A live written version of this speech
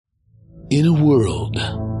In a world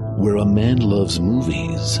where a man loves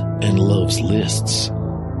movies and loves lists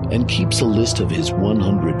and keeps a list of his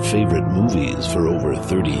 100 favorite movies for over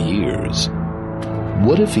 30 years,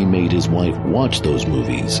 what if he made his wife watch those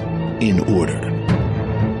movies in order?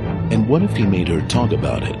 And what if he made her talk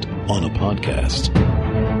about it on a podcast?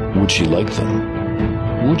 Would she like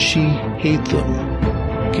them? Would she hate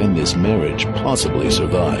them? Can this marriage possibly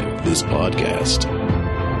survive this podcast?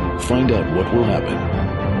 Find out what will happen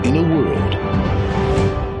in a world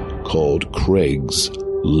called Craig's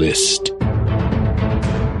List.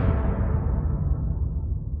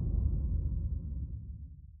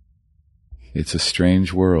 It's a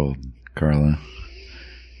strange world, Carla.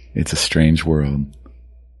 It's a strange world.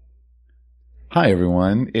 Hi,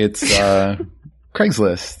 everyone. It's Craig's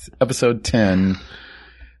List, episode 10,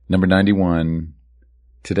 number 91.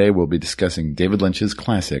 Today we'll be discussing David Lynch's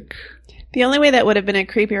classic. The only way that would have been a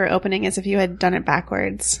creepier opening is if you had done it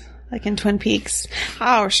backwards, like in Twin Peaks.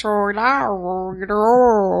 Oh, sure.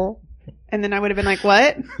 And then I would have been like,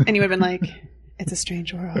 what? And you would have been like, it's a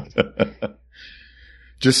strange world.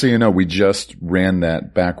 Just so you know, we just ran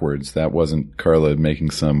that backwards. That wasn't Carla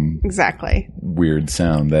making some exactly weird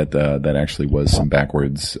sound. That actually was some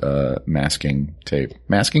backwards masking tape.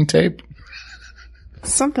 Masking tape?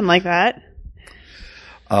 Something like that.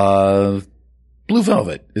 Blue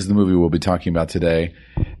Velvet is the movie we'll be talking about today.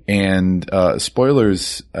 And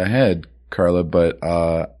spoilers ahead, Carla, but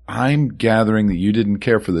I'm gathering that you didn't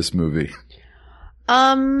care for this movie.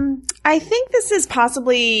 I think this is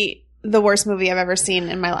possibly the worst movie I've ever seen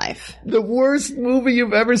in my life. The worst movie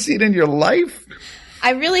you've ever seen in your life? I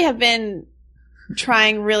really have been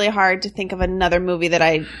trying really hard to think of another movie that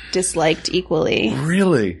I disliked equally.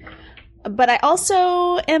 Really? But I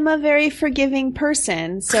also am a very forgiving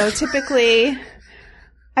person, so typically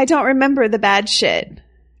I don't remember the bad shit.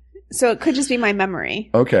 So it could just be my memory.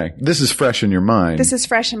 Okay. This is fresh in your mind. This is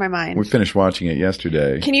fresh in my mind. We finished watching it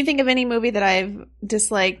yesterday. Can you think of any movie that I've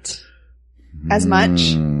disliked as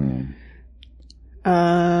much?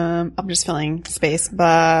 I'm just filling space.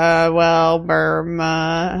 Burma.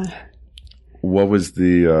 What was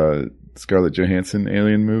the Scarlett Johansson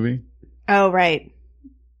alien movie? Oh, right.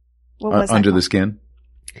 What was Under the Skin?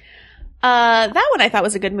 That one I thought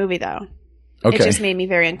was a good movie, though. Okay. It just made me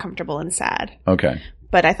very uncomfortable and sad. Okay.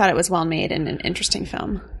 But I thought it was well made and an interesting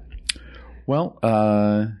film. Well,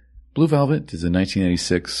 Blue Velvet is a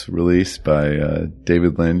 1986 release by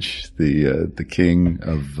David Lynch, the king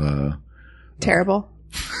of terrible.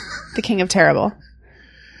 The king of terrible.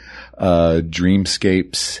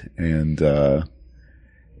 Dreamscapes and a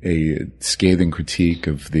scathing critique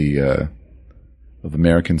of the of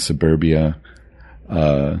American suburbia.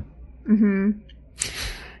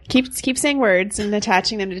 Keep saying words and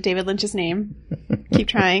attaching them to David Lynch's name. Keep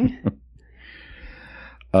trying.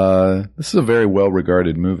 This is a very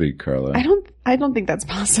well-regarded movie, Carla. I don't think that's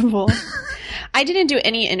possible. I didn't do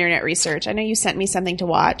any internet research. I know you sent me something to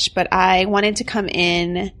watch, but I wanted to come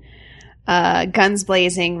in guns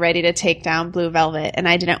blazing, ready to take down Blue Velvet, and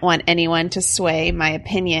I didn't want anyone to sway my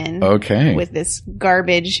opinion with this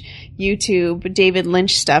garbage YouTube David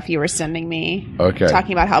Lynch stuff you were sending me. Okay.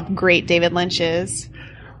 Talking about how great David Lynch is.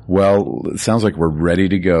 Well, it sounds like we're ready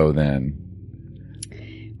to go then.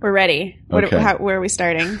 We're ready. Where are we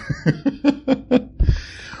starting?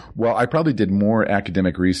 Well, I probably did more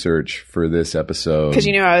academic research for this episode. Because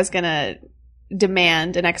I was going to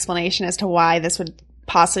demand an explanation as to why this would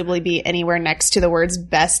possibly be anywhere next to the words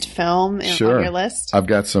best film on your list. I've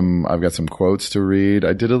got some quotes to read.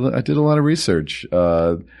 I did a lot of research.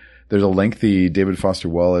 There's a lengthy David Foster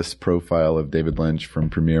Wallace profile of David Lynch from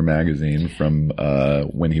Premiere Magazine from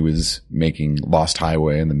when he was making Lost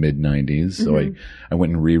Highway in the mid-90s. So I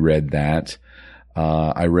went and reread that.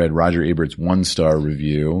 I read Roger Ebert's 1-star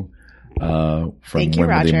review from when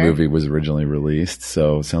the movie was originally released.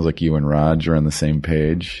 So it sounds like you and Raj are on the same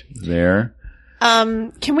page there.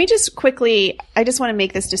 Can we just quickly, I just want to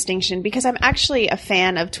make this distinction because I'm actually a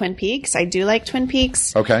fan of Twin Peaks. I do like Twin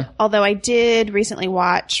Peaks. Okay. Although I did recently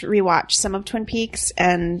rewatch some of Twin Peaks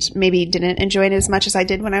and maybe didn't enjoy it as much as I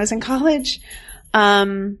did when I was in college. But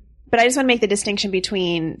I just want to make the distinction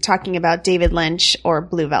between talking about David Lynch or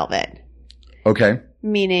Blue Velvet. Okay.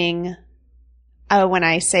 Meaning, when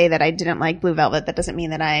I say that I didn't like Blue Velvet, that doesn't mean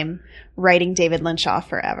that I'm writing David Lynch off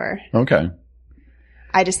forever. Okay.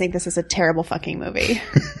 I just think this is a terrible fucking movie.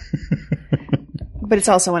 But it's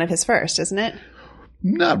also one of his first, isn't it?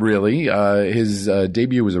 Not really. His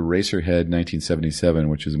debut was Eraserhead 1977,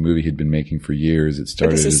 which is a movie he'd been making for years. It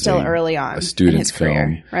started but this is as still early on a student in his film.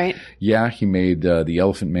 Career, right? Yeah, he made The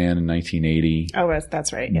Elephant Man in 1980. Oh,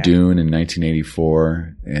 that's right. Yeah. Dune in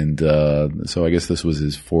 1984. And so I guess this was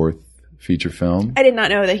his fourth feature film. I did not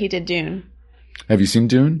know that he did Dune. Have you seen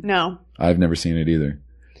Dune? No. I've never seen it either.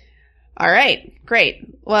 All right. Great.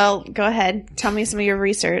 Well, go ahead. Tell me some of your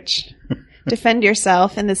research. Defend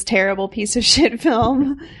yourself in this terrible piece of shit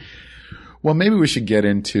film. Well, maybe we should get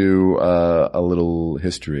into a little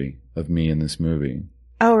history of me in this movie.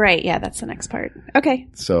 Oh, right. Yeah, that's the next part. Okay.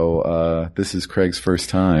 So this is Craig's first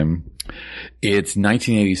time. It's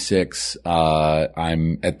 1986.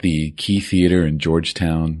 I'm at the Key Theater in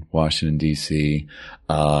Georgetown, Washington, D.C.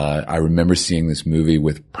 I remember seeing this movie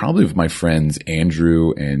with my friends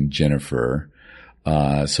Andrew and Jennifer.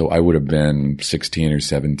 So I would have been 16 or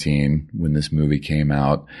 17 when this movie came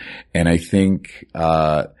out. And I think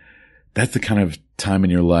that's the kind of time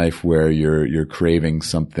in your life where you're craving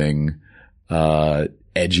something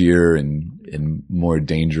edgier and more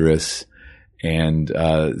dangerous, and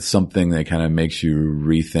something that kind of makes you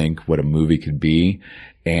rethink what a movie could be.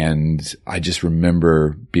 And I just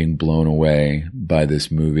remember being blown away by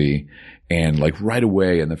this movie. And like right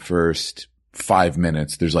away in the first 5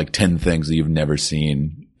 minutes, there's like 10 things that you've never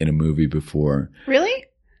seen in a movie before. Really?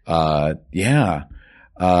 Yeah.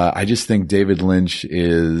 I just think David Lynch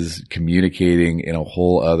is communicating in a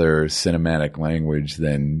whole other cinematic language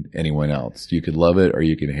than anyone else. You could love it or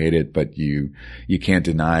you could hate it, but you can't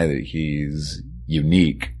deny that he's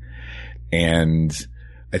unique. And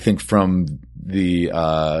I think from the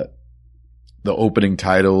opening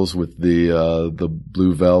titles with the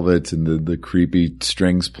Blue Velvet and the creepy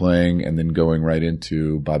strings playing, and then going right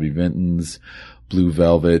into Bobby Vinton's Blue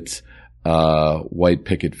Velvet, white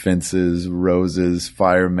picket fences, roses,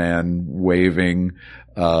 fireman waving,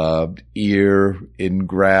 ear in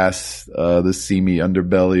grass, the seamy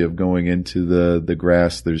underbelly of going into the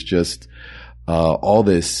grass. There's just, all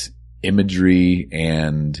this imagery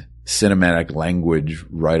and cinematic language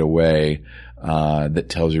right away, that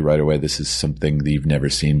tells you right away this is something that you've never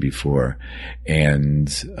seen before. And,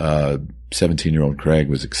 17-year-old Craig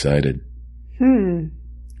was excited.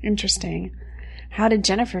 Interesting. How did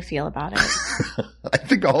Jennifer feel about it? I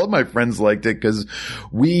think all of my friends liked it because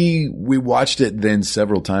we watched it then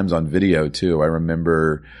several times on video too. I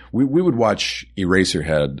remember we would watch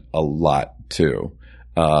Eraserhead a lot too,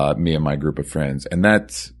 me and my group of friends. And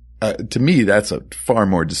that's, to me, that's a far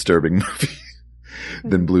more disturbing movie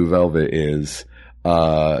than Blue Velvet is,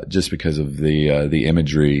 just because of the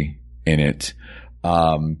imagery in it.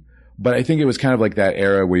 But I think it was kind of like that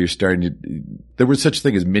era where you're starting to, there was such a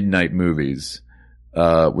thing as midnight movies.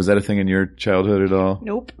 Was that a thing in your childhood at all?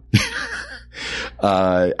 Nope.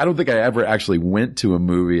 I don't think I ever actually went to a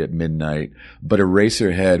movie at midnight, but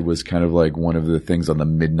Eraserhead was kind of like one of the things on the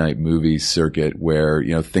midnight movie circuit where,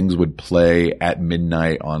 you know, things would play at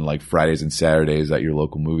midnight on like Fridays and Saturdays at your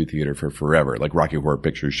local movie theater for forever. Like Rocky Horror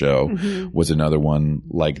Picture Show was another one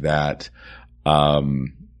like that.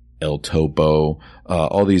 El Topo,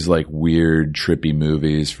 all these like weird, trippy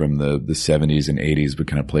movies from the 70s and 80s would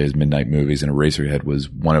kind of play as midnight movies, and Eraserhead was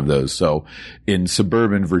one of those. So in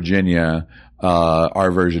suburban Virginia,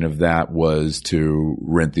 our version of that was to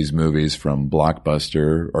rent these movies from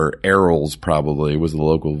Blockbuster, or Errol's probably was the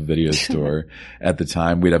local video store at the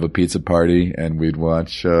time. We'd have a pizza party and we'd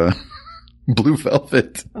watch, Blue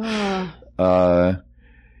Velvet.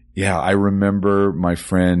 Yeah, I remember my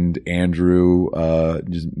friend Andrew,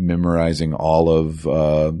 just memorizing all of,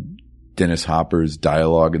 Dennis Hopper's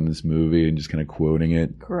dialogue in this movie and just kind of quoting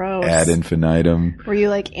it. Gross. Ad infinitum. Were you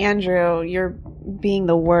like, Andrew, you're being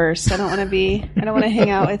the worst. I don't want to hang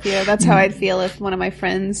out with you. That's how I'd feel if one of my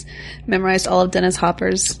friends memorized all of Dennis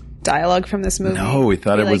Hopper's dialogue from this movie. No, we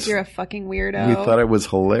thought it was, you're a fucking weirdo. We thought it was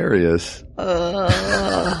hilarious.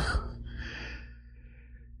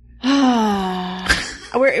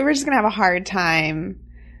 We're just going to have a hard time,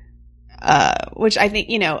 which I think,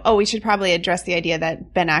 we should probably address the idea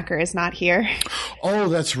that Ben Acker is not here. Oh,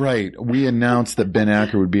 that's right. We announced that Ben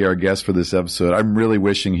Acker would be our guest for this episode. I'm really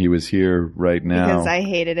wishing he was here right now. Because I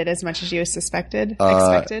hated it as much as you expected.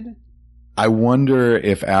 I wonder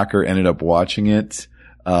if Acker ended up watching it.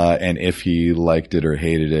 And if he liked it or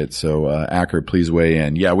hated it. So, Acker, please weigh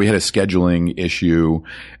in. Yeah, we had a scheduling issue,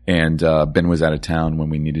 and Ben was out of town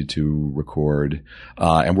when we needed to record.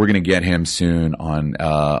 And we're going to get him soon on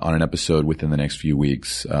an episode within the next few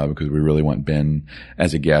weeks, because we really want Ben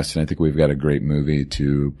as a guest, and I think we've got a great movie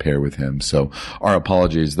to pair with him. So our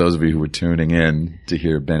apologies, those of you who were tuning in to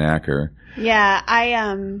hear Ben Acker. Yeah,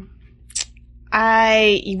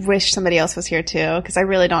 I wish somebody else was here too, because I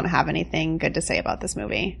really don't have anything good to say about this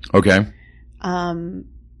movie. Okay.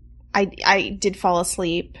 I did fall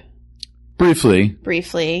asleep. Briefly.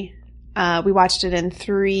 We watched it in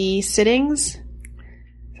 3 sittings. Is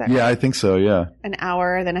Yeah, I think so. Yeah. An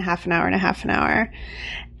hour, then a half an hour, and a half an hour.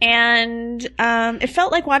 And it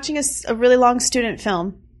felt like watching a really long student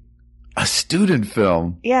film. A student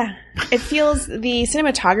film? Yeah. It feels, the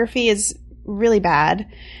cinematography is really bad.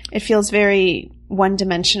 It feels very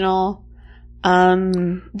one-dimensional.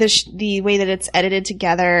 The way that it's edited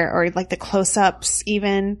together, or like the close-ups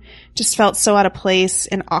even, just felt so out of place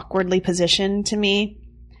and awkwardly positioned to me.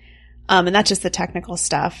 And that's just the technical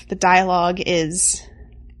stuff. The dialogue is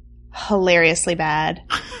hilariously bad.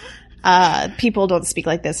 People don't speak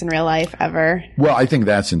like this in real life ever. Well, I think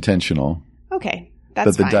that's intentional. Okay,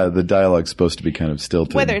 that's but fine. The dialogue's supposed to be kind of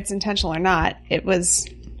stilted. Whether it's intentional or not, it was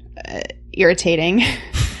irritating.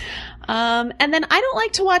 And then I don't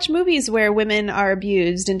like to watch movies where women are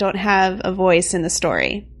abused and don't have a voice in the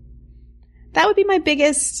story. That would be my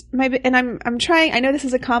biggest, and I'm trying, I know this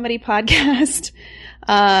is a comedy podcast,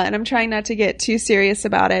 and I'm trying not to get too serious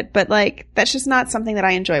about it, but like, that's just not something that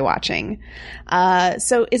I enjoy watching.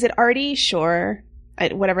 So is it arty? Sure.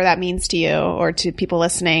 Whatever that means to you or to people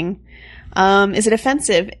listening. Is it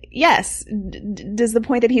offensive? Yes. Does the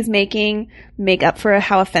point that he's making make up for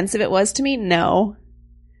how offensive it was to me? No.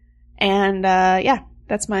 And, yeah,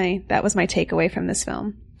 that was my takeaway from this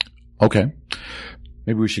film. Okay.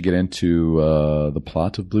 Maybe we should get into, the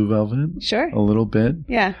plot of Blue Velvet. Sure. A little bit.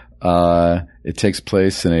 Yeah. It takes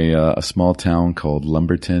place in a small town called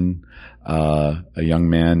Lumberton. A young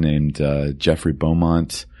man named, Jeffrey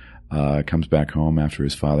Beaumont, comes back home after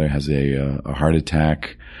his father has a heart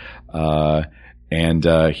attack. And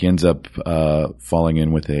he ends up falling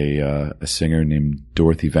in with a singer named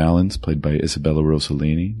Dorothy Valens, played by Isabella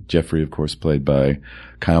Rossellini. Jeffrey, of course, played by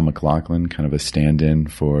Kyle MacLachlan, kind of a stand-in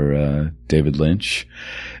for David Lynch.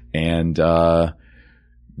 And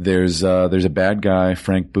there's a bad guy,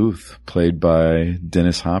 Frank Booth, played by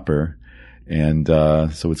Dennis Hopper. And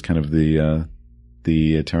so it's kind of the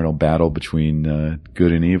eternal battle between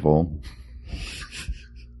good and evil.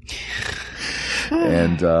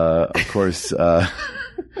 And, of course,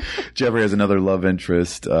 Jeffrey has another love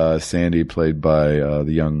interest, Sandy, played by,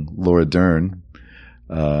 the young Laura Dern.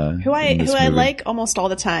 Who I like almost all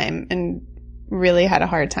the time and really had a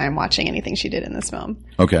hard time watching anything she did in this film.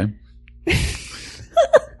 Okay.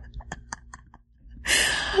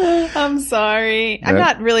 I'm sorry. I'm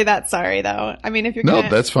not really that sorry though. I mean, if you're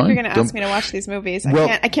that's fine. If you're going to ask me to watch these movies,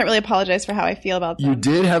 I can't really apologize for how I feel about them. You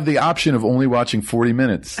did have the option of only watching 40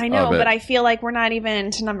 minutes. I know, but I feel like we're not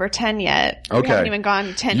even to number 10 yet. Okay. We haven't even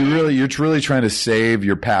gone 10 You're really trying to save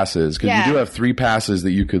your passes because you do have 3 passes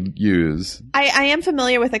that you could use. I am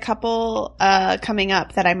familiar with a couple coming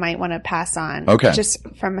up that I might want to pass on. Okay. Just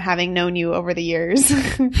from having known you over the years.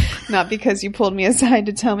 Not because you pulled me aside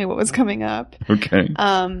to tell me what was coming up. Okay.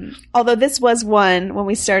 Although this was one when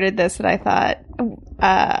we started this that I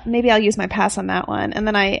thought, maybe I'll use my pass on that one. And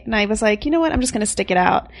then I was like, you know what? I'm just going to stick it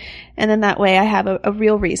out. And then that way I have a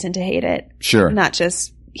real reason to hate it. Sure. Not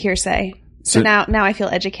just hearsay. So now I feel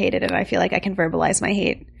educated and I feel like I can verbalize my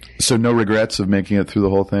hate. So no regrets of making it through the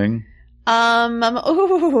whole thing?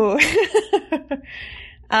 Ooh.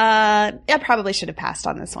 I probably should have passed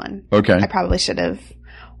on this one. Okay. I probably should have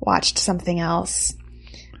watched something else.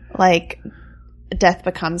 Like Death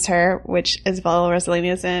Becomes Her, which Isabella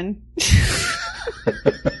Rossellini is in.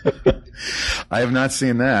 I have not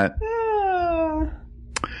seen that.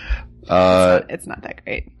 It's not that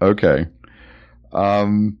great. Okay.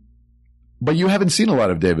 But you haven't seen a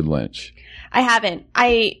lot of David Lynch. I haven't.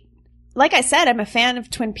 Like I said, I'm a fan of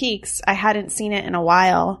Twin Peaks. I hadn't seen it in a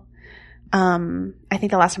while. I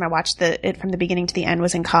think the last time I watched it from the beginning to the end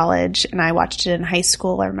was in college, and I watched it in high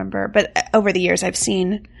school, I remember. But over the years, I've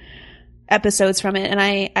seen episodes from it, and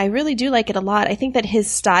I really do like it a lot. I think that his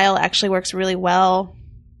style actually works really well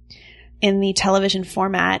in the television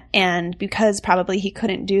format, and because probably he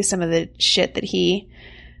couldn't do some of the shit that he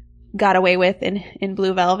got away with in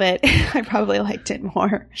Blue Velvet, I probably liked it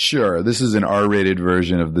more. Sure. This is an R-rated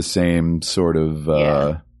version of the same sort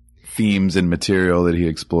of themes and material that he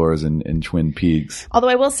explores in Twin Peaks. Although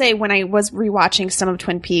I will say, when I was rewatching some of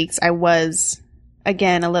Twin Peaks, I was,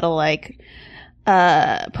 again, a little like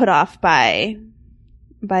put off by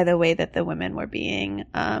the way that the women were being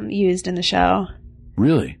used in the show.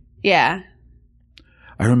 Really? Yeah.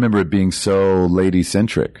 I remember it being so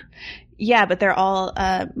lady-centric. Yeah, but they're all,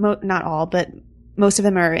 not all, but most of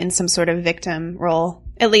them are in some sort of victim role.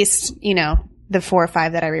 At least, the 4 or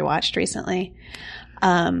 5 that I rewatched recently.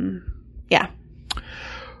 Yeah.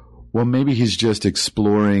 Well, maybe he's just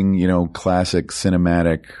exploring, classic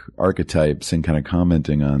cinematic archetypes and kind of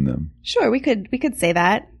commenting on them. Sure, we could say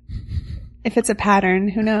that. If it's a pattern,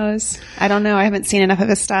 who knows? I don't know. I haven't seen enough of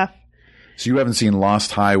his stuff. So you haven't seen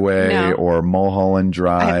Lost Highway No. or Mulholland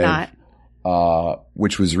Drive? I have not.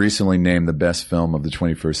 Which was recently named the best film of the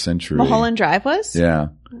 21st century. Mulholland Drive was? Yeah.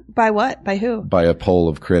 By what? By who? By a poll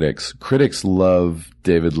of critics. Critics love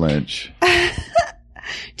David Lynch.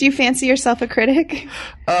 Do you fancy yourself a critic?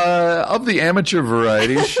 Of the amateur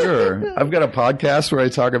variety, sure. I've got a podcast where I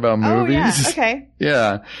talk about movies. Oh, yeah. Okay.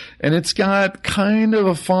 Yeah. And it's got kind of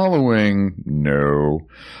a following. No.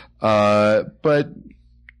 But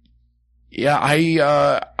yeah,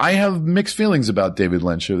 I have mixed feelings about David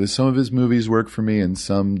Lynch. Some of his movies work for me and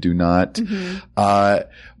some do not. Mm-hmm.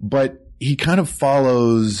 But he kind of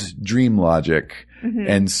follows dream logic. Mm-hmm.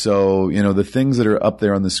 And so, you know, the things that are up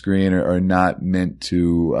there on the screen are not meant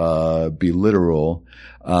to, be literal.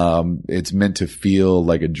 It's meant to feel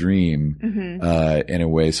like a dream, mm-hmm. In a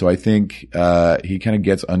way. So I think, he kind of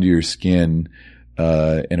gets under your skin,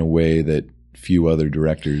 in a way that few other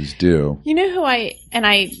directors do. You know who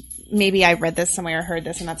maybe I read this somewhere or heard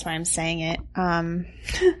this and that's why I'm saying it.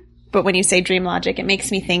 But when you say dream logic, it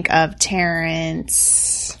makes me think of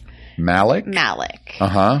Terrence Malick.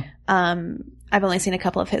 Uh-huh. I've only seen a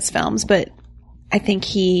couple of his films, but I think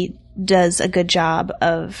he does a good job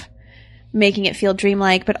of making it feel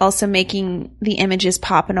dreamlike, but also making the images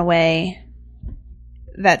pop in a way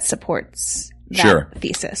that supports that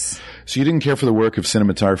thesis. So you didn't care for the work of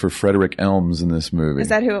cinematographer Frederick Elms in this movie? Is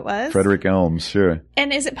that who it was? Frederick Elms, sure.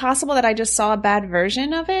 And is it possible that I just saw a bad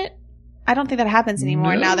version of it? I don't think that happens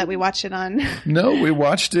anymore now that we watch it on. No, we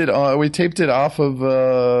watched it. We taped it off of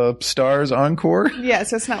Starz Encore. Yeah,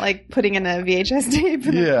 so it's not like putting in a VHS tape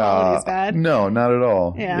and the quality's bad. No, not at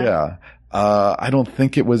all. Yeah. I don't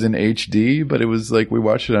think it was in HD, but it was like we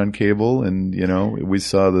watched it on cable and, you know, we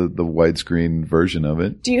saw the widescreen version of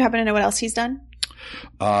it. Do you happen to know what else he's done?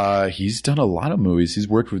 He's done a lot of movies. He's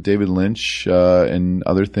worked with David Lynch, and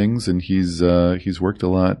other things, and he's worked a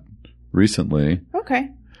lot recently.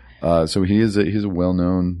 Okay. So he's a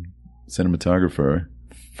well-known cinematographer.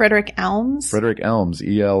 Frederick Elms? Frederick Elms,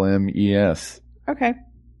 E-L-M-E-S. Okay.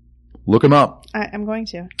 Look him up. I'm going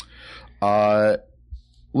to.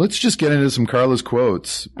 Let's just get into some Carla's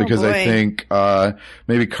quotes because I think,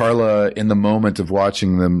 maybe Carla in the moment of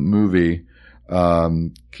watching the movie,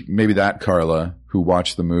 maybe that Carla who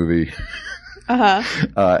watched the movie,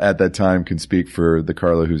 at that time can speak for the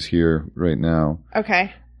Carla who's here right now.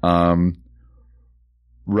 Okay.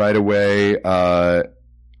 Right away, I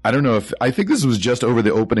don't know I think this was just over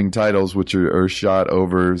the opening titles, which are shot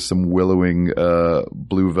over some willowing,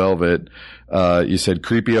 blue velvet. You said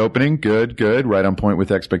creepy opening. Good. Right on point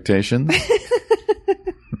with expectations.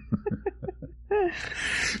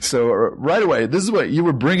 So right away, this is what you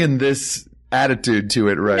were bringing this attitude to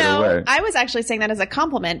it away. I was actually saying that as a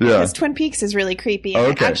compliment because Twin Peaks is really creepy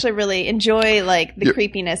and I actually really enjoy like the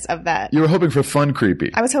creepiness of that. You were hoping for fun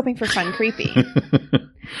creepy. I was hoping for fun creepy.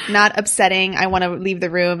 Not upsetting. I want to leave the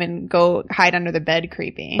room and go hide under the bed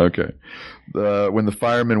creepy. Okay. When the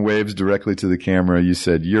fireman waves directly to the camera, you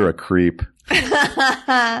said, "You're a creep."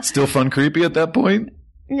 Still fun creepy at that point?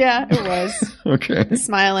 Yeah, it was. Okay. The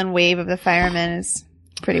smile and wave of the fireman is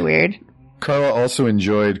pretty weird. Carla also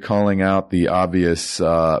enjoyed calling out the obvious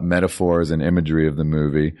metaphors and imagery of the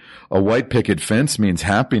movie. A white picket fence means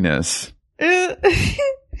happiness.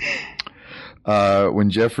 When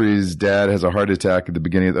Jeffrey's dad has a heart attack at the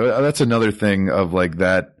beginning, that's another thing of like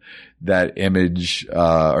that image,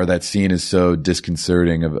 or that scene is so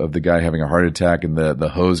disconcerting of the guy having a heart attack and the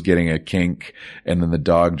hose getting a kink and then the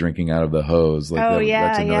dog drinking out of the hose. Like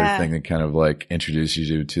that's another thing that kind of like introduces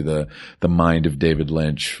you to the mind of David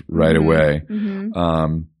Lynch right away.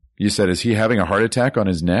 Mm-hmm. You said, is he having a heart attack on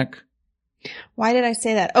his neck? Why did I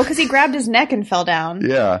say that? Oh, because he grabbed his neck and fell down.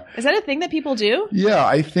 Yeah. Is that a thing that people do? Yeah,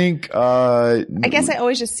 I think, I guess I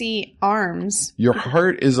always just see arms. Your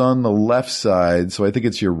heart is on the left side, so I think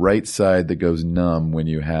it's your right side that goes numb when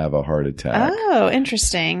you have a heart attack. Oh,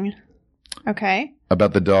 interesting. Okay.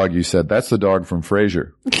 About the dog, you said, that's the dog from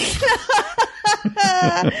Frasier.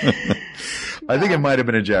 I think it might have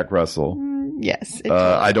been a Jack Russell. Yes.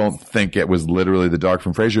 I don't think it was literally the dog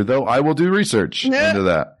from Frasier, though I will do research into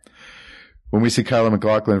that. When we see Kyla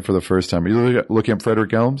MacLachlan for the first time, are you looking up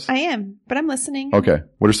Frederick Elms? I am, but I'm listening. Okay.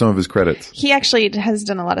 What are some of his credits? He actually has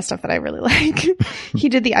done a lot of stuff that I really like. He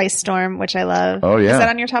did The Ice Storm, which I love. Oh, yeah. Is that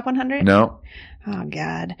on your top 100? No. Oh,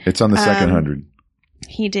 God. It's on the second 100.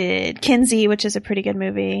 He did Kinsey, which is a pretty good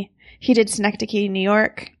movie. He did Synecdoche, New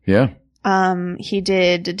York. Yeah. He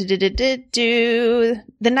did The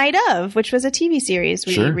Night Of, which was a TV series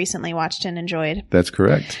we recently watched and enjoyed. That's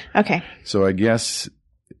correct. Okay. So I guess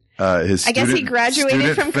he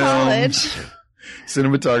graduated from college.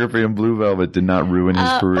 Cinematography and Blue Velvet did not ruin his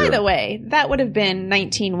career. By the way, that would have been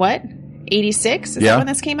 19 what? 86. Is Yeah. that when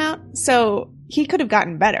this came out? So he could have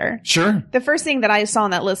gotten better. Sure. The first thing that I saw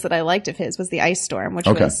on that list that I liked of his was The Ice Storm, which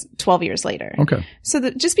Okay. was 12 years later. Okay. So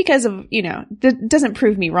just because of, that doesn't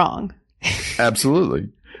prove me wrong. Absolutely.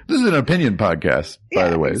 This is an opinion podcast, by Yeah,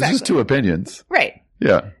 the way. This is exactly. two opinions. Right.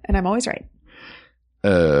 Yeah. And I'm always right.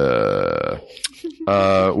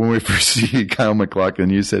 When we first see Kyle MacLachlan,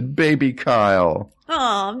 you said, "Baby Kyle."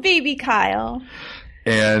 Oh, baby Kyle.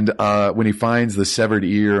 And when he finds the severed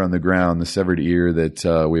ear on the ground, the severed ear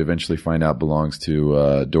that we eventually find out belongs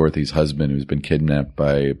to Dorothy's husband, who's been kidnapped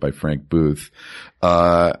by Frank Booth.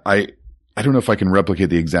 I don't know if I can replicate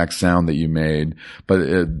the exact sound that you made, but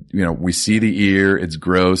we see the ear. It's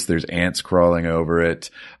gross. There's ants crawling over it,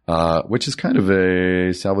 which is kind of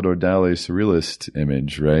a Salvador Dali surrealist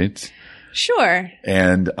image, right? Sure.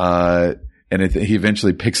 And he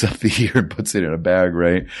eventually picks up the ear and puts it in a bag,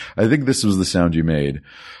 right? I think this was the sound you made.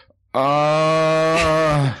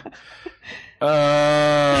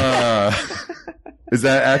 Is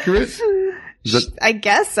that accurate? I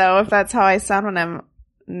guess so, if that's how I sound when I'm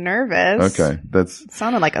nervous. Okay. It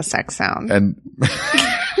sounded like a sex sound. And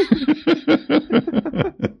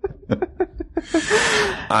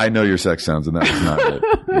I know your sex sounds, and that was not it.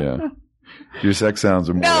 Yeah. Your sex sounds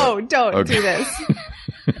are more. No, don't do this.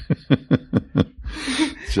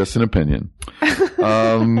 It's just an opinion.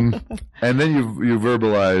 And then you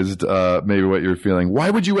verbalized maybe what you're feeling. Why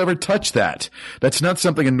would you ever touch that? That's not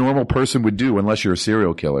something a normal person would do unless you're a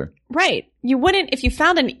serial killer. Right. You wouldn't, if you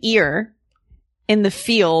found an ear in the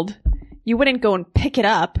field, you wouldn't go and pick it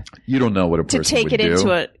up You don't know what a to person take would it do.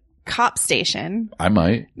 into a cop station. I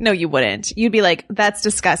might. No, you wouldn't. You'd be like, that's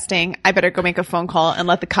disgusting. I better go make a phone call and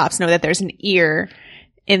let the cops know that there's an ear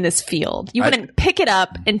in this field. You wouldn't pick it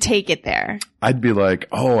up and take it there. I'd be like,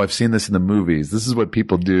 oh, I've seen this in the movies. This is what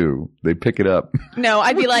people do. They pick it up. No,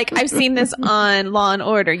 I'd be like, I've seen this on Law and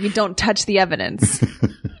Order. You don't touch the evidence.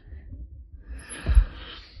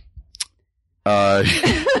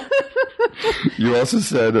 You also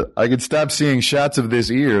said, I could stop seeing shots of this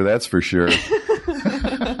ear, that's for sure.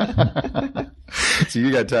 So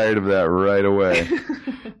you got tired of that right away.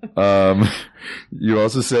 You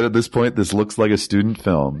also said at this point, this looks like a student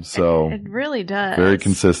film. So It really does. very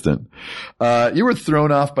consistent. You were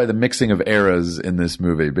thrown off by the mixing of eras in this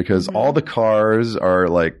movie because all the cars are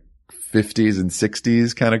like 50s and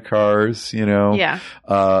 60s kind of cars, Yeah.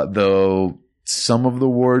 Though some of the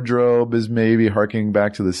wardrobe is maybe harking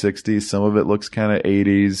back to the 60s. Some of it looks kind of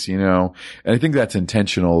 80s, and I think that's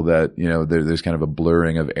intentional that, there's kind of a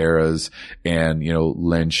blurring of eras and,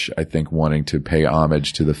 Lynch, I think, wanting to pay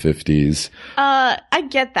homage to the 50s. I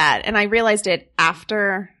get that. And I realized it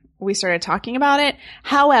after we started talking about it.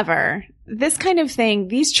 However, this kind of thing,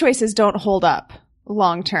 these choices don't hold up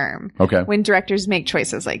long term. Okay. When directors make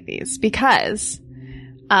choices like these, because,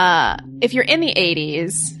 if you're in the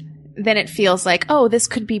 80s, then it feels like, oh, this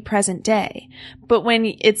could be present day. But when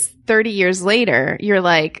it's 30 years later, you're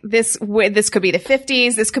like, this could be the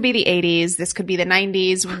 50s, this could be the 80s, this could be the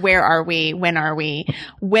 90s. Where are we? When are we?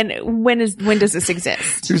 When does this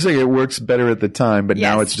exist? You're saying it works better at the time, but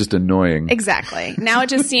now Yes. it's just annoying. Exactly. Now it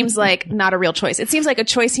just seems like not a real choice. It seems like a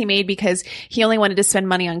choice he made because he only wanted to spend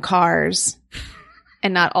money on cars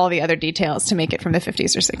and not all the other details to make it from the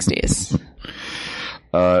 50s or 60s.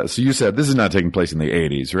 So you said this is not taking place in the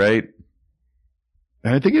 80s, right?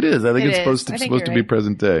 And I think it is. I think It it's is. supposed I think to you're be right.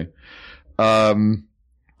 present day.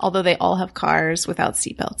 Although they all have cars without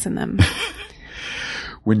seatbelts in them.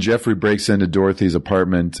 When Jeffrey breaks into Dorothy's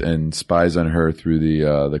apartment and spies on her through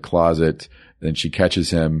the closet, then she catches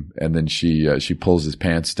him, and then she pulls his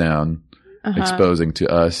pants down, exposing to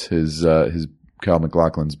us his Kyle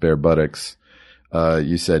MacLachlan's bare buttocks.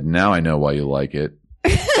 You said, "Now I know why you like it."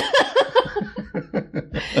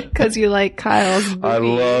 Because you like Kyle's booty. I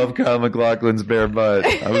love Kyle MacLachlan's bare butt.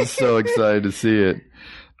 I was so excited to see it.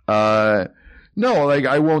 No,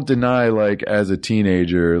 I won't deny, as a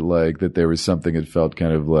teenager, that there was something that felt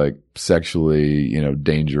kind of sexually,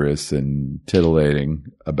 dangerous and titillating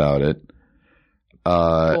about it.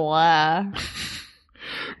 Blah.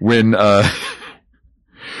 When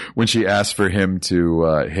she asked for him to,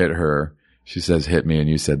 hit her, she says, "Hit me." And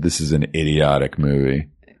you said, "This is an idiotic movie."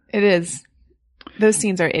 It is. Those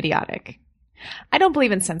scenes are idiotic. I don't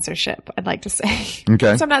believe in censorship, I'd like to say.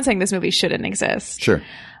 Okay. So I'm not saying this movie shouldn't exist. Sure.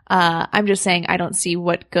 I'm just saying I don't see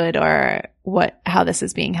what good or how this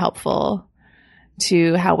is being helpful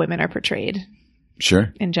to how women are portrayed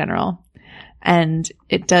Sure. in general. And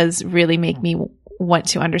it does really make me want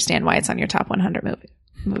to understand why it's on your top 100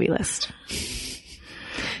 movie list.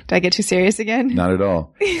 Did I get too serious again? Not at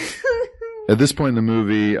all. At this point in the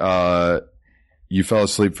movie, you fell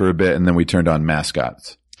asleep for a bit and then we turned on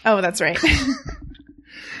Mascots. Oh, that's right.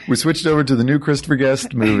 We switched over to the new Christopher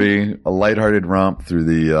Guest movie, a lighthearted romp through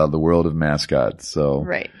the world of mascots. So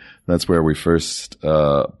Right. that's where we first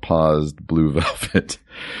paused Blue Velvet,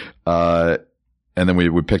 and then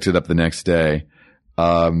we picked it up the next day.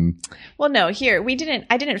 Well, no, here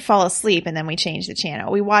I didn't fall asleep and then we changed the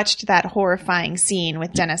channel. We watched that horrifying scene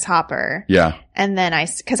with Dennis Hopper. Yeah. And then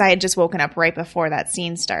because I had just woken up right before that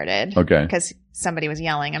scene started. Okay. Because somebody was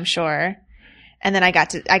yelling, I'm sure. And then I got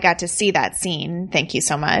to see that scene. Thank you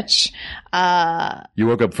so much. You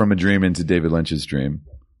woke up from a dream into David Lynch's dream.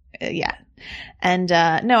 Yeah. And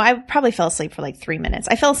no, I probably fell asleep for like 3 minutes.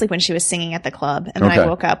 I fell asleep when she was singing at the club, and then I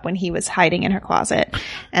woke up when he was hiding in her closet.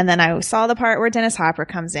 And then I saw the part where Dennis Hopper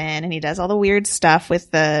comes in and he does all the weird stuff with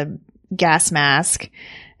the gas mask,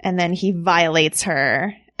 and then he violates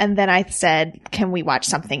her. And then I said, "Can we watch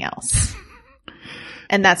something else?"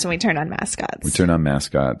 And that's when we turned on Mascots. We turned on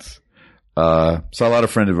Mascots. Saw a lot of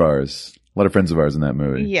friends of ours in that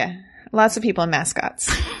movie. Yeah, lots of people in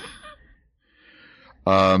Mascots.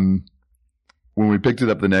 When we picked it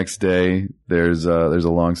up the next day, there's a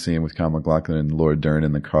long scene with Kyle MacLachlan and Laura Dern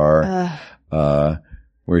in the car,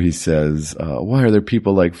 where he says, "Why are there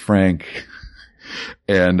people like Frank?"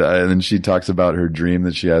 and then she talks about her dream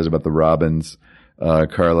that she has about the Robins.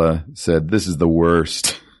 Carla said, "This is the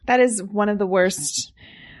worst." That is one of the worst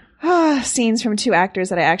scenes from two actors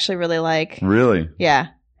that I actually really like. Really? Yeah.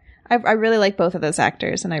 I really like both of those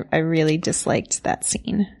actors, and I really disliked that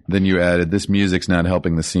scene. Then you added, "This music's not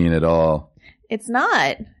helping the scene at all." It's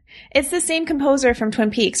not. It's the same composer from Twin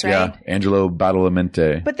Peaks, right? Yeah, Angelo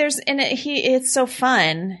Badalamenti. But it's so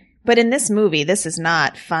fun. But in this movie, this is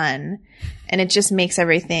not fun. And it just makes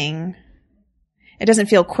everything, it doesn't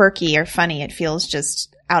feel quirky or funny. It feels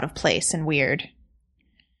just out of place and weird.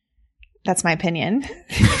 That's my opinion.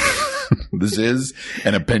 This is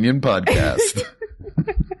an opinion podcast.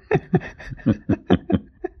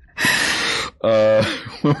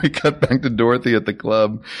 When we cut back to Dorothy at the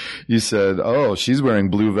club, you said, "Oh, she's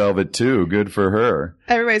wearing blue velvet too. Good for her."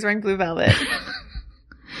 Everybody's wearing blue velvet.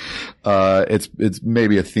 It's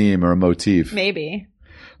maybe a theme or a motif. Maybe.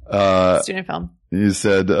 Student film. You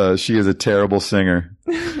said, "She is a terrible singer."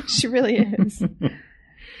 She really is.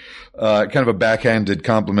 Kind of a backhanded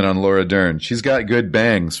compliment on Laura Dern. She's got good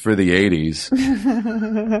bangs for the 80s.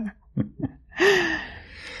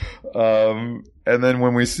 And then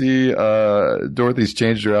when we see Dorothy's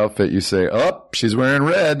changed her outfit, you say, "Oh, she's wearing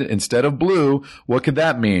red instead of blue. What could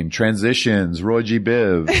that mean? Transitions, Roy G.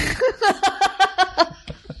 Biv."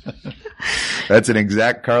 That's an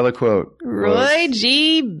exact Carla quote. Roy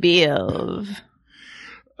G. Biv.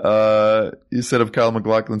 You said of Kyle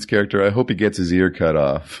MacLachlan's character, "I hope he gets his ear cut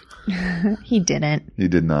off." He didn't. He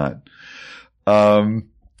did not.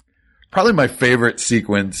 Probably my favorite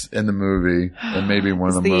sequence in the movie, and maybe one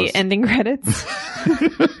of the most ending credits.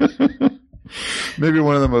 Maybe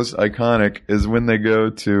one of the most iconic is when they go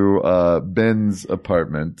to Ben's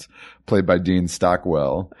apartment, played by Dean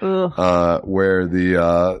Stockwell, where where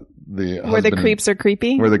the creeps are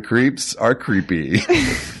creepy. Where the creeps are creepy.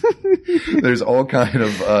 There's all kind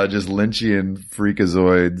of just Lynchian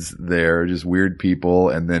freakazoids there, just weird people,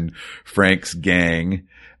 and then Frank's gang.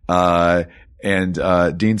 And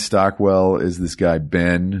Dean Stockwell is this guy,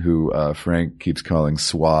 Ben, who Frank keeps calling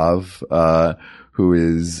Suave, who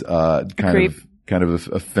is kind of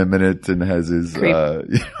effeminate and has his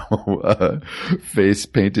face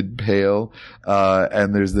painted pale.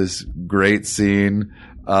 And there's this great scene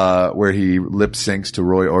where he lip syncs to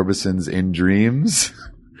Roy Orbison's In Dreams.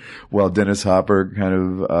 While Dennis Hopper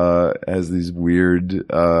kind of has these weird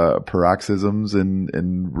paroxysms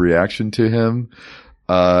in reaction to him.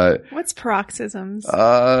 What's paroxysms?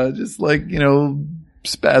 Just like,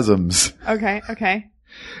 spasms. Okay.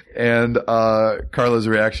 And Carla's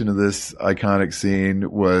reaction to this iconic scene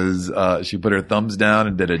was she put her thumbs down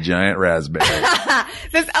and did a giant raspberry.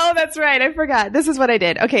 That's right. I forgot. This is what I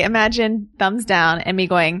did. Okay, imagine thumbs down and me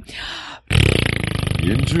going,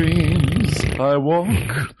 "In dreams I walk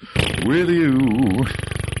with you,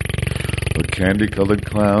 a candy-colored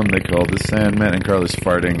clown they call the Sandman," and Carla's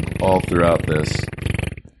farting all throughout this.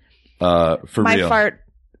 For my real. fart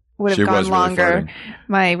would have gone longer. Really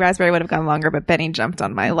my raspberry would have gone longer, but Benny jumped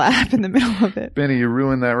on my lap in the middle of it. Benny, you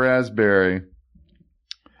ruined that raspberry.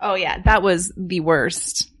 Oh yeah, that was the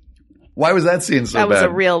worst. Why was that scene so bad? That was a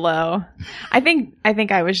real low. I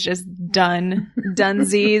think I was just done.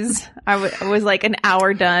 Dunsies. I was like an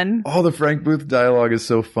hour done. All the Frank Booth dialogue is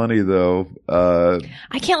so funny, though.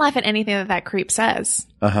 I can't laugh at anything that creep says.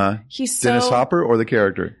 Uh-huh. He's so... Dennis Hopper or the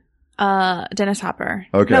character? Dennis Hopper.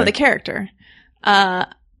 Okay. No, the character.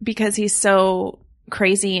 Because he's so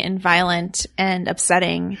crazy and violent and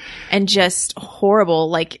upsetting and just horrible.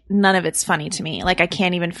 Like, none of it's funny to me. Like, I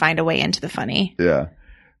can't even find a way into the funny. Yeah.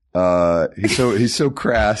 He's so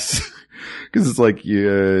crass. Cause it's like,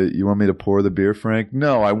 you want me to pour the beer, Frank?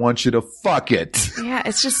 No, I want you to fuck it. Yeah.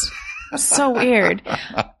 It's just so weird.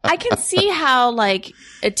 I can see how like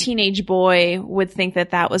a teenage boy would think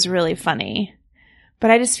that was really funny,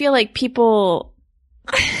 but I just feel like people,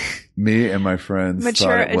 me and my friends mature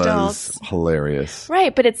thought it adults. was hilarious.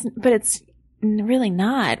 Right. But it's really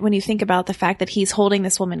not when you think about the fact that he's holding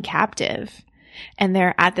this woman captive and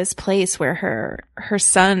they're at this place where her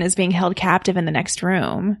son is being held captive in the next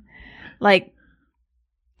room. Like,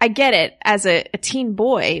 I get it as a teen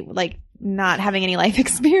boy, like not having any life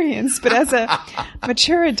experience, but as a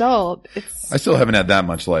mature adult, I still haven't had that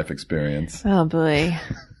much life experience. Oh boy.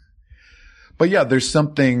 But yeah, there's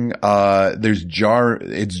something,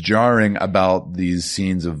 it's jarring about these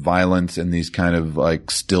scenes of violence and these kind of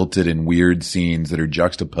like stilted and weird scenes that are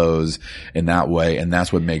juxtaposed in that way. And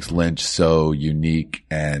that's what makes Lynch so unique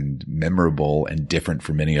and memorable and different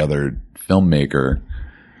from any other filmmaker.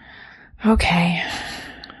 Okay.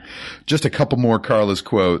 Just a couple more Carla's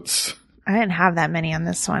quotes. I didn't have that many on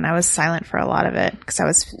this one. I was silent for a lot of it because I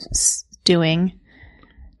was stewing.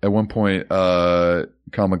 At one point, Kyle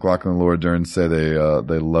MacLachlan and Laura Dern say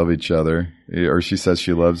they love each other, or she says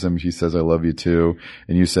she loves him. She says, "I love you too."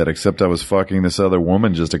 And you said, "Except I was fucking this other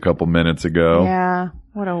woman just a couple minutes ago." Yeah.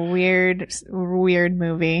 What a weird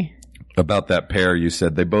movie. About that pair, you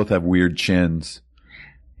said they both have weird chins.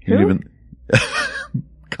 Who?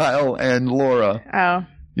 Kyle and Laura. Oh.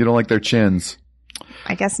 You don't like their chins.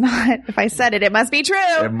 I guess not. If I said it, it must be true.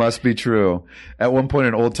 It must be true. At one point,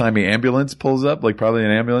 an old-timey ambulance pulls up, like probably an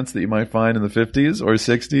ambulance that you might find in the 50s or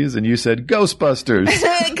 60s, and you said, "Ghostbusters."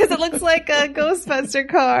 Because it looks like a Ghostbuster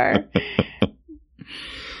car.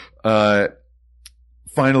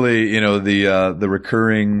 Finally, the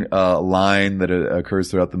recurring line that occurs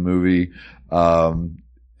throughout the movie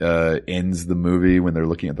ends the movie when they're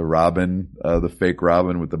looking at the robin, the fake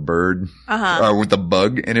robin with the bird, or with the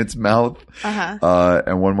bug in its mouth.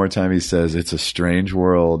 And one more time he says, "It's a strange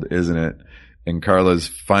world, isn't it?" And Carla's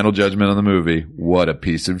final judgment on the movie: what a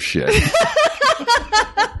piece of shit.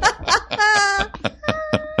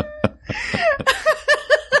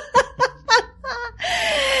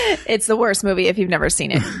 It's the worst movie if you've never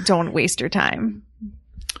seen it. Don't waste your time.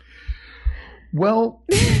 Well,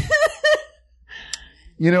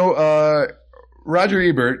 Roger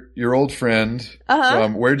Ebert, your old friend,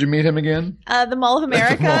 where'd you meet him again? The Mall of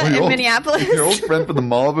America in Minneapolis. Your old friend from the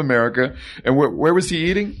Mall of America. And where was he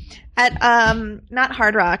eating? At, not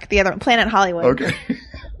Hard Rock, the other one, Planet Hollywood. Okay.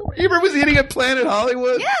 Ebert was eating at Planet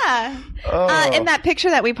Hollywood? Yeah. Oh. In that picture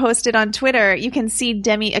that we posted on Twitter, you can see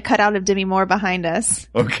a cutout of Demi Moore behind us.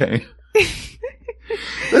 Okay.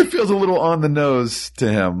 That feels a little on the nose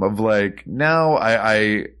to him of like, now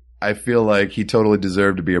I feel like he totally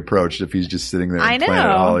deserved to be approached if he's just sitting there in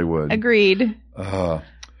Planet Hollywood. Agreed. But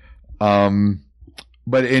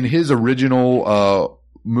in his original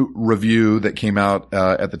review that came out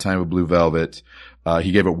at the time of Blue Velvet,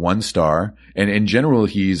 he gave it 1 star. And in general,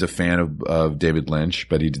 he's a fan of David Lynch,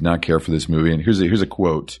 but he did not care for this movie. And here's a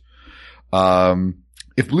quote.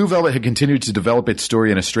 If Blue Velvet had continued to develop its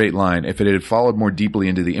story in a straight line, if it had followed more deeply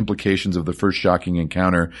into the implications of the first shocking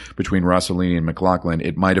encounter between Rossellini and MacLachlan,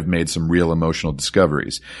 it might have made some real emotional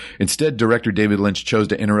discoveries. Instead, director David Lynch chose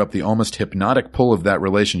to interrupt the almost hypnotic pull of that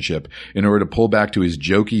relationship in order to pull back to his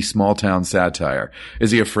jokey small-town satire.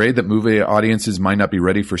 Is he afraid that movie audiences might not be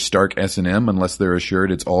ready for stark S&M unless they're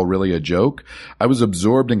assured it's all really a joke? I was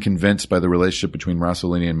absorbed and convinced by the relationship between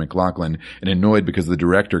Rossellini and MacLachlan and annoyed because the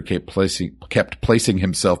director kept placing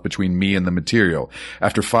himself between me and the material.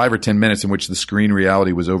 After 5 or 10 minutes in which the screen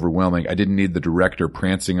reality was overwhelming, I didn't need the director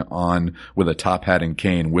prancing on with a top hat and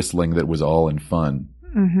cane, whistling that it was all in fun.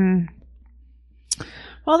 Mm-hmm.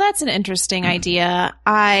 Well, that's an interesting idea.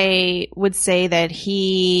 I would say that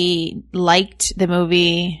he liked the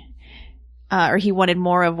movie, or he wanted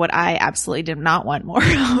more of what I absolutely did not want more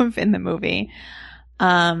of in the movie.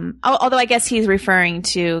 Although I guess he's referring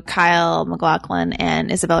to Kyle MacLachlan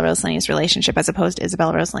and Isabella Rossellini's relationship as opposed to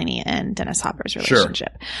Isabella Rossellini and Dennis Hopper's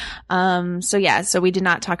relationship. Sure. So we did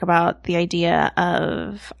not talk about the idea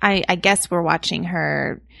of, I guess we're watching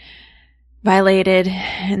her violated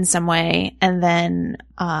in some way. And then,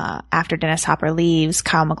 after Dennis Hopper leaves,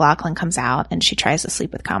 Kyle MacLachlan comes out and she tries to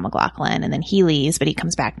sleep with Kyle MacLachlan, and then he leaves, but he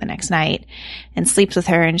comes back the next night and sleeps with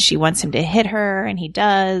her, and she wants him to hit her, and he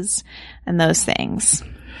does, and those things.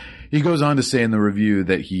 He goes on to say in the review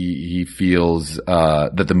that he feels,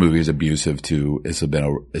 that the movie is abusive to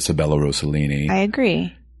Isabella Rossellini. I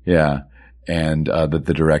agree. Yeah. and that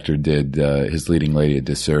the director did his leading lady a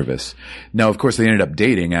disservice. Now, of course, they ended up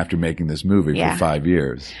dating after making this movie for 5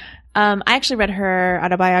 years. I actually read her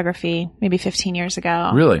autobiography maybe 15 years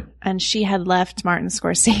ago. Really? And she had left Martin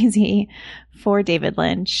Scorsese for David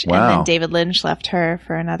Lynch. Wow. And then David Lynch left her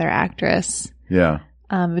for another actress. Yeah.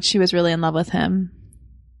 But she was really in love with him.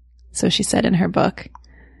 So she said in her book.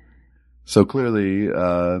 So clearly,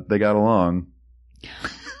 they got along.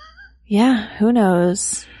 Yeah, who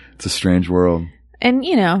knows? It's a strange world. And,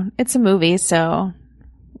 you know, it's a movie, so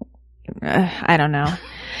I don't know.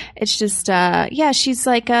 It's just, she's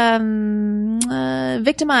like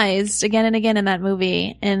victimized again and again in that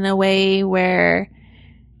movie in a way where,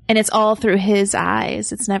 and it's all through his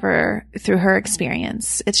eyes. It's never through her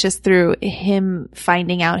experience. It's just through him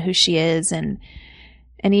finding out who she is. And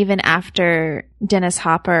even after Dennis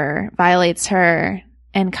Hopper violates her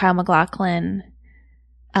and Kyle MacLachlan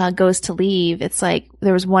goes to leave, it's like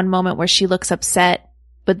there was one moment where she looks upset,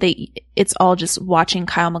 but it's all just watching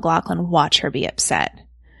Kyle MacLachlan watch her be upset.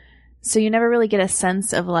 So you never really get a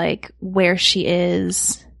sense of like where she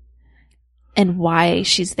is and why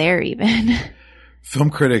she's there even. Film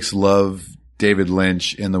critics love David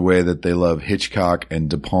Lynch in the way that they love Hitchcock and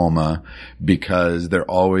De Palma because they're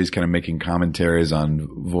always kind of making commentaries on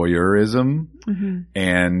voyeurism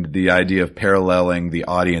and the idea of paralleling the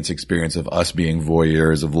audience experience of us being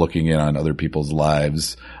voyeurs, of looking in on other people's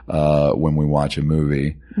lives when we watch a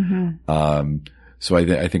movie. So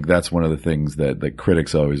I think that's one of the things that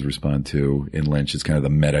critics always respond to in Lynch is kind of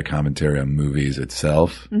the meta commentary on movies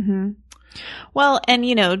itself. Well, and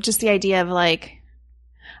you know, just the idea of like,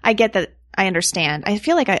 I get that. I understand. I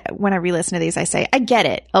feel like when I re-listen to these, I say, I get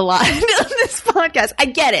it a lot on this podcast. I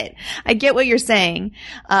get it. I get what you're saying.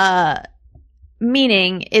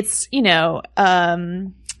 Meaning it's, you know,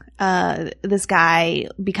 this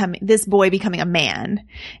boy becoming a man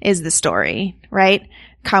is the story, right?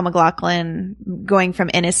 Kyle MacLachlan going from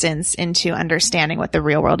innocence into understanding what the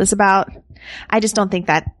real world is about. I just don't think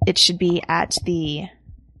that it should be at the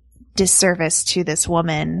disservice to this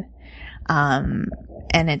woman.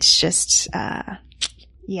 And it's just,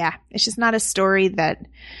 it's just not a story that,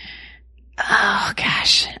 oh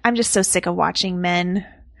gosh, I'm just so sick of watching men,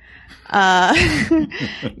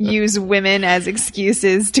 use women as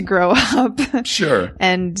excuses to grow up. Sure.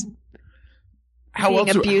 And being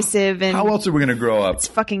abusive. And how else are we going to grow up? It's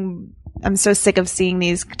I'm so sick of seeing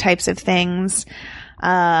these types of things.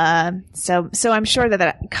 So I'm sure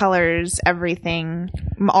that colors everything,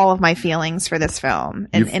 all of my feelings for this film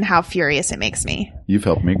and how furious it makes me. You've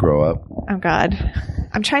helped me grow up. Oh God.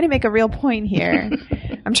 I'm trying to make a real point here.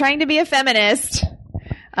 I'm trying to be a feminist.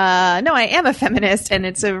 No, I am a feminist and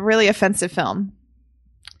it's a really offensive film.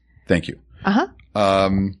 Thank you. I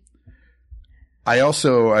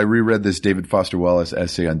reread this David Foster Wallace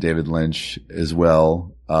essay on David Lynch as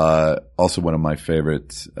well. Also one of my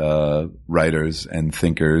favorite, writers and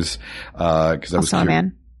thinkers. Cause I was a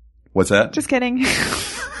man. What's that? Just kidding.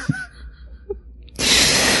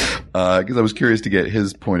 Cause I was curious to get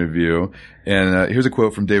his point of view. And, here's a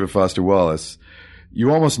quote from David Foster Wallace.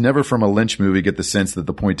 You almost never from a Lynch movie get the sense that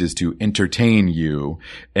the point is to entertain you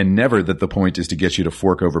and never that the point is to get you to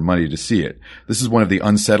fork over money to see it. This is one of the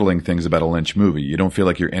unsettling things about a Lynch movie. You don't feel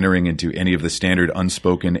like you're entering into any of the standard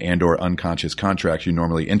unspoken and or unconscious contracts you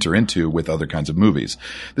normally enter into with other kinds of movies.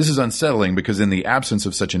 This is unsettling because in the absence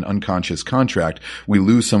of such an unconscious contract, we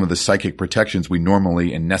lose some of the psychic protections we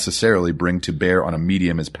normally and necessarily bring to bear on a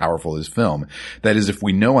medium as powerful as film. That is, if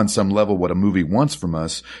we know on some level what a movie wants from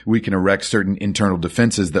us, we can erect certain internal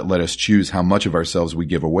defenses that let us choose how much of ourselves we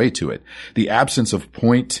give away to it. The absence of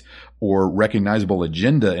point or recognizable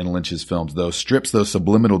agenda in Lynch's films, though, strips those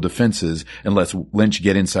subliminal defenses and lets Lynch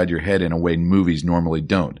get inside your head in a way movies normally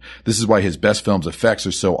don't. This is why his best films' effects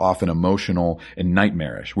are so often emotional and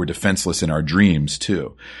nightmarish. We're defenseless in our dreams,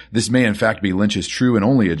 too. This may in fact be Lynch's true and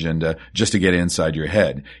only agenda, just to get inside your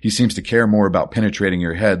head. He seems to care more about penetrating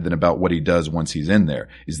your head than about what he does once he's in there.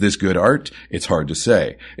 Is this good art? It's hard to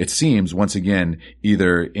say. It seems, once again,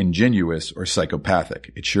 either ingenuous or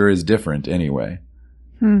psychopathic. It sure is different anyway.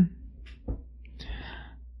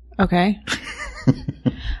 Okay.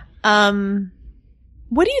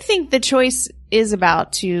 What do you think the choice is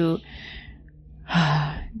about to,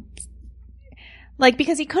 like,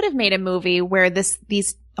 because he could have made a movie where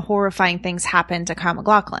these horrifying things happen to Kyle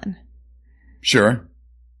MacLachlan. Sure.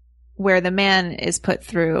 Where the man is put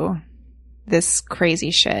through this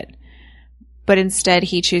crazy shit. But instead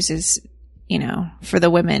he chooses, you know, for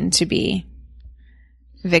the women to be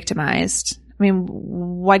victimized. I mean,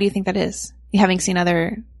 why do you think that is? Having seen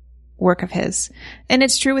other work of his. And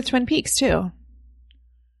it's true with Twin Peaks too.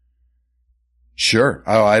 Sure.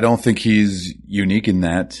 Oh, I don't think he's unique in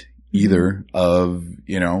that either. Of,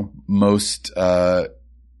 most, for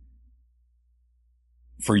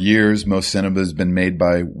years, most cinema has been made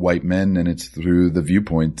by white men, and it's through the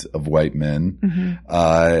viewpoint of white men.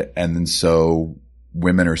 And then so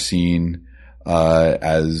women are seen,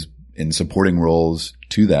 as in supporting roles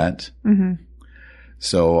to that.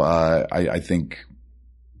 So, I think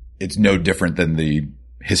it's no different than the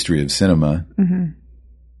history of cinema.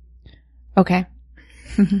 Okay.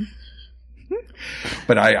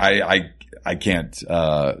 But I can't,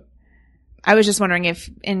 I was just wondering if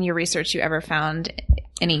in your research you ever found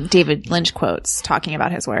any David Lynch quotes talking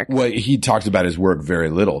about his work. Well, he talked about his work very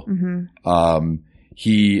little.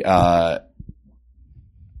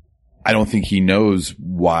 I don't think he knows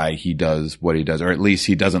why he does what he does, or at least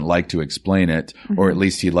he doesn't like to explain it, or at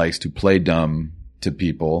least he likes to play dumb to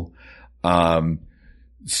people.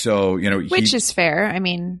 So, which is fair. I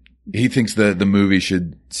mean, he thinks the movie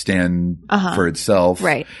should stand for itself.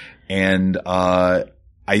 Right. And,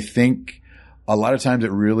 I think a lot of times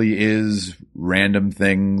it really is random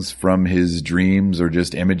things from his dreams or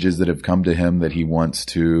just images that have come to him that he wants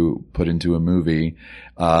to put into a movie.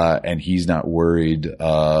 And he's not worried,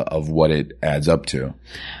 of what it adds up to.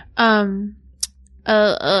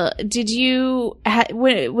 Did you,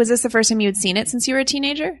 was this the first time you had seen it since you were a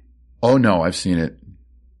teenager? Oh no, I've seen it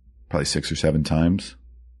probably 6 or 7 times.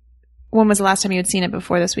 When was the last time you had seen it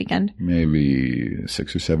before this weekend? Maybe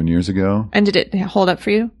 6 or 7 years ago. And did it hold up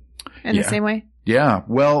for you in the same way? Yeah.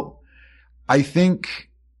 Well, I think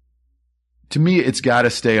to me, it's got to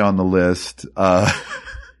stay on the list,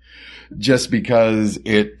 just because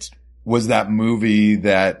it was that movie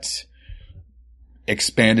that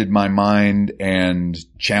expanded my mind and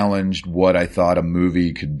challenged what I thought a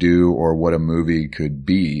movie could do or what a movie could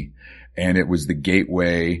be. And it was the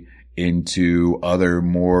gateway into other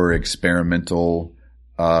more experimental,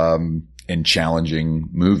 and challenging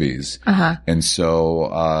movies. And so,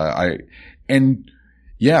 it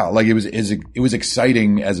was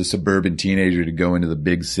exciting as a suburban teenager to go into the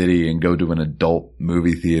big city and go to an adult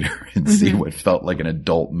movie theater and see what felt like an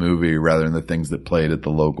adult movie rather than the things that played at the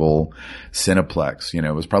local Cineplex.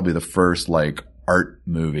 It was probably the first art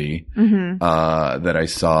movie, that I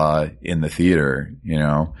saw in the theater,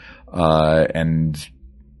 and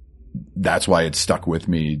that's why it stuck with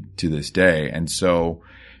me to this day. And so,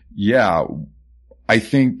 yeah, I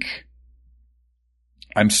think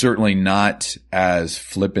I'm certainly not as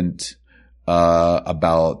flippant,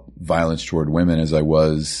 about violence toward women as I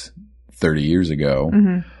was 30 years ago.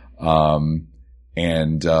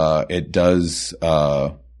 And it does,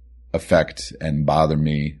 affect and bother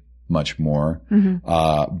me much more.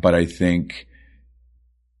 But I think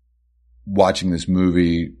watching this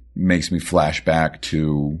movie makes me flash back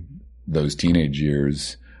to those teenage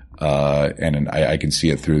years. And I can see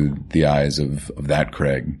it through the eyes of that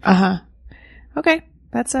Craig. Okay.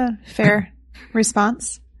 That's a fair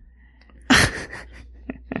response.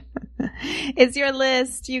 It's your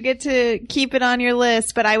list. You get to keep it on your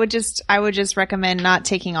list, but I would just recommend not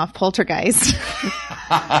taking off Poltergeist.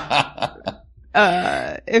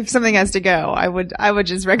 If something has to go, I would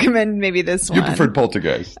just recommend maybe this one. You preferred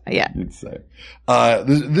Poltergeist. Yeah. You'd say. I'm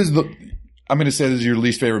going to say this is your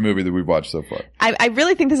least favorite movie that we've watched so far. I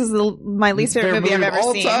really think this is my least favorite movie I've ever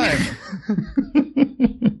seen. Time.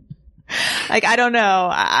 I don't know.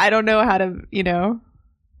 I don't know how to,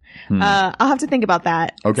 I'll have to think about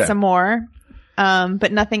that some more.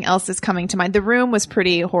 But nothing else is coming to mind. The Room was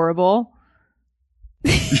pretty horrible.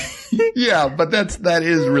 Yeah, but that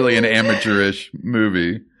is really an amateurish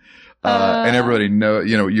movie. And everybody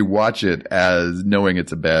you watch it as knowing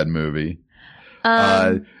it's a bad movie.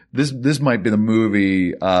 This might be the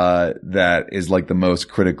movie, that is the most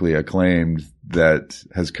critically acclaimed that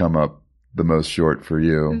has come up the most short for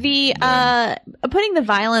you. Putting the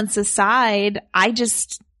violence aside, I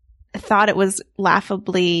just thought it was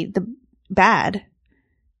laughably bad.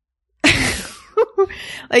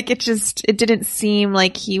 It didn't seem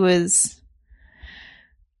like he was,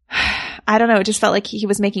 I don't know. It just felt like he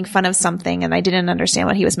was making fun of something and I didn't understand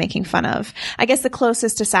what he was making fun of. I guess the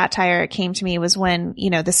closest to satire it came to me was when,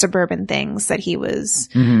 the suburban things that he was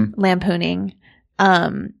lampooning.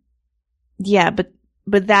 Yeah,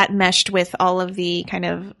 but that meshed with all of the kind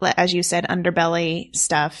of, as you said, underbelly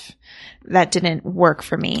stuff that didn't work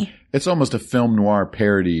for me. It's almost a film noir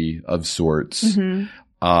parody of sorts.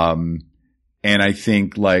 And I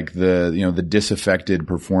think the disaffected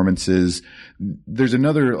performances, there's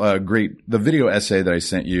another the video essay that I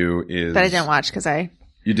sent you is that I didn't watch because I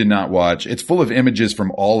You did not watch. It's full of images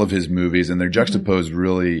from all of his movies, and they're juxtaposed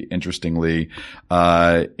really interestingly.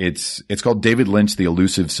 It's called David Lynch, The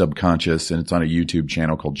Elusive Subconscious, and it's on a YouTube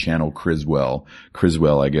channel called Channel Criswell.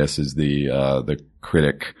 Criswell, I guess, is the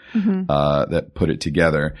critic that put it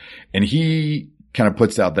together. And he kind of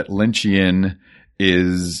puts out that Lynchian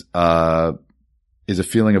is a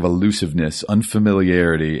feeling of elusiveness,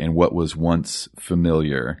 unfamiliarity, and what was once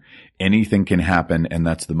familiar. Anything can happen, and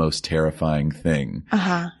that's the most terrifying thing.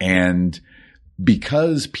 And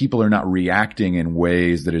because people are not reacting in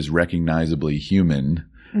ways that is recognizably human,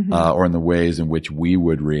 or in the ways in which we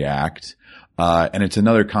would react, and it's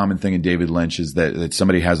another common thing in David Lynch is that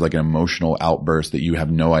somebody has like an emotional outburst that you have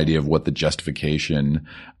no idea of what the justification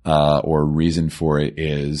or reason for it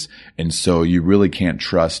is, and so you really can't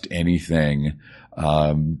trust anything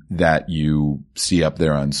that you see up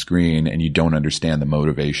there on screen, and you don't understand the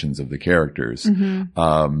motivations of the characters.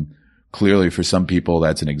 Clearly for some people,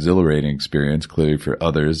 that's an exhilarating experience. Clearly for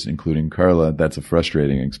others, including Carla, that's a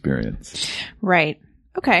frustrating experience. Right.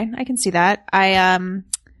 Okay. I can see that. Again,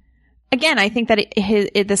 I think that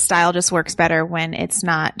the style just works better when it's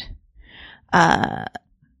not,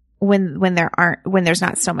 when there's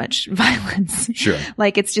not so much violence. Sure.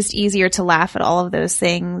 Like it's just easier to laugh at all of those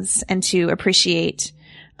things and to appreciate,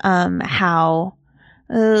 how,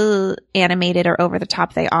 animated or over the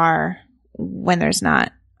top they are when there's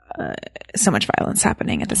not, so much violence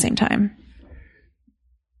happening at the same time.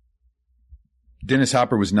 Dennis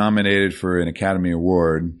Hopper was nominated for an Academy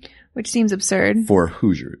Award. Which seems absurd. For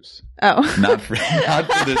Hoosiers. Oh. Not for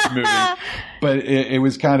this movie. But it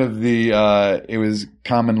was kind of it was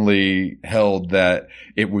commonly held that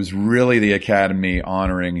it was really the Academy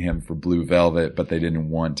honoring him for Blue Velvet, but they didn't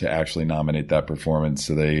want to actually nominate that performance.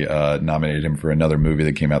 So they, nominated him for another movie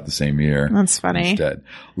that came out the same year. That's funny. Instead.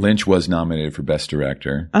 Lynch was nominated for Best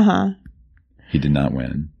Director. He did not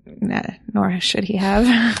win. Nah, nor should he have.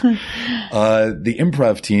 The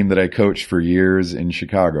improv team that I coached for years in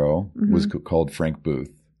Chicago was called Frank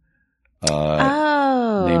Booth.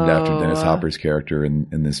 Named after Dennis Hopper's character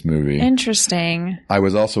in this movie. Interesting. I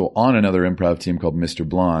was also on another improv team called Mr.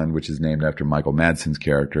 Blonde, which is named after Michael Madsen's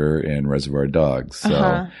character in Reservoir Dogs.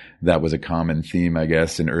 So that was a common theme, I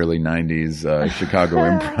guess, in early 90s Chicago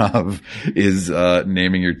improv is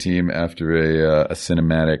naming your team after a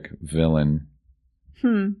cinematic villain.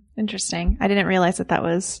 Interesting. I didn't realize that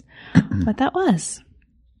was what that was.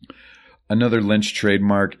 Another Lynch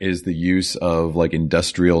trademark is the use of like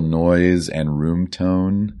industrial noise and room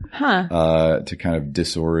tone to kind of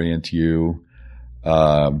disorient you.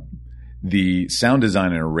 The sound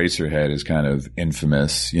design in Eraserhead is kind of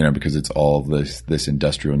infamous, because it's all this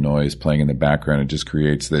industrial noise playing in the background. It just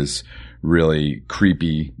creates this really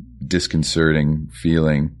creepy, disconcerting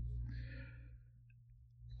feeling.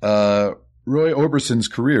 Roy Orbison's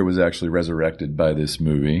career was actually resurrected by this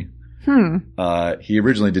movie. He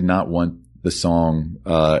originally did not want the song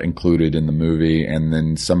included in the movie, and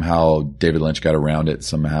then somehow David Lynch got around it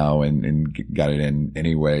somehow and got it in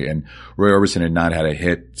anyway. And Roy Orbison had not had a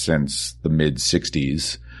hit since the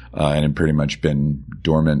mid-'60s and had pretty much been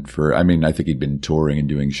dormant I think he'd been touring and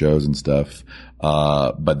doing shows and stuff.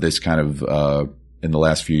 But this kind of in the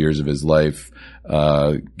last few years of his life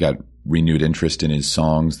got renewed interest in his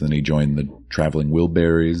songs. Then he joined the Traveling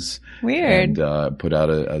Wilburys. Weird. And put out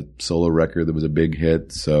a solo record that was a big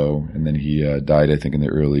hit. And then he died, I think, in the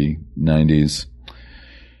early 90s.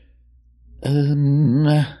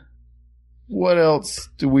 What else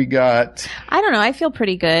do we got? I don't know. I feel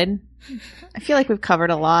pretty good. I feel like we've covered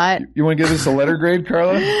a lot. You want to give this a letter grade,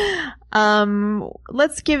 Carla?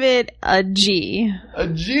 Let's give it a G. A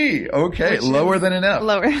G. Okay. Lower than an F.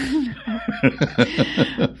 Lower.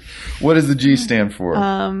 What does the G stand for?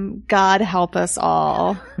 God help us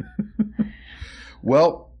all.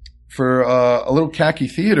 Well, for a little khaki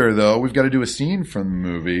theater, though, we've got to do a scene from the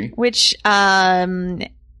movie. Which, I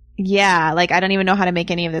don't even know how to make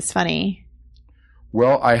any of this funny.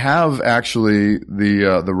 Well, I have actually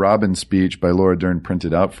the Robin speech by Laura Dern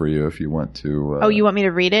printed out for you if you want to. You want me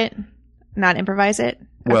to read it? Not improvise it?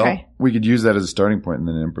 Well, okay. We could use that as a starting point and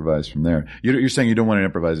then improvise from there. You're saying you don't want to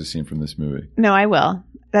improvise a scene from this movie? No, I will.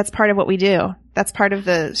 That's part of what we do. That's part of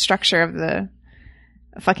the structure of the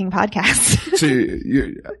fucking podcast.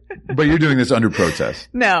 But you're doing this under protest.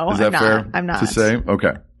 No, is that fair? I'm not. To say?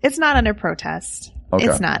 Okay. It's not under protest. Okay.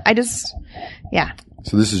 It's not. Yeah.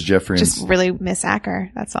 So this is Jeffrey. Just really miss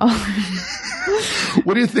Acker. That's all.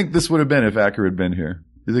 What do you think this would have been if Acker had been here?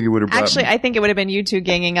 Do you think it would have brought Actually, I think it would have been you two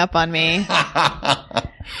ganging up on me.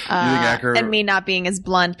 Acker? And me not being as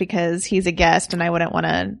blunt because he's a guest and I wouldn't want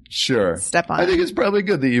to step on I think him. it's probably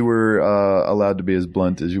good that you were allowed to be as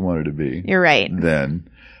blunt as you wanted to be. You're right. Then.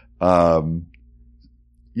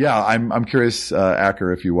 Yeah, I'm curious,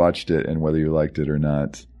 Acker, if you watched it and whether you liked it or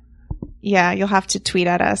not. Yeah, you'll have to tweet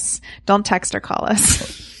at us. Don't text or call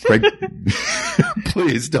us. Craig,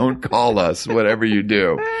 please don't call us, whatever you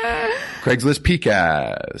do. Craigslist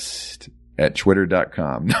PCast at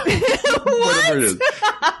twitter.com. Whatever it is.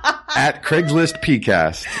 At Craigslist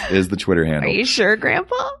PCast is the Twitter handle. Are you sure,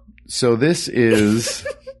 Grandpa? So this is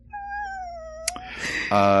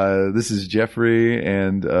Jeffrey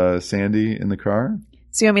and Sandy in the car.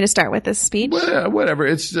 So you want me to start with this speech? Whatever.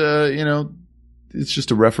 It's it's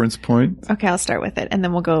just a reference point. Okay, I'll start with it. And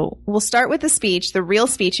then we'll start with the speech, the real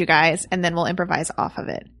speech, you guys, and then we'll improvise out of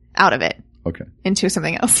it. Okay. Into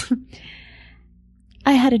something else.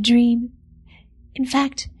 I had a dream. In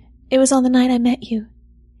fact, it was on the night I met you.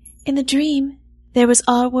 In the dream, there was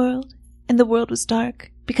our world, and the world was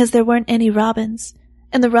dark because there weren't any robins,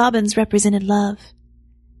 and the robins represented love.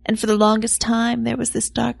 And for the longest time, there was this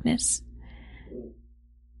darkness.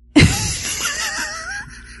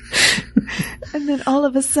 And then all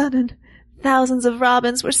of a sudden, thousands of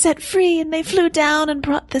robins were set free and they flew down and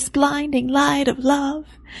brought this blinding light of love.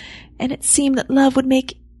 And it seemed that love would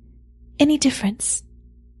make any difference.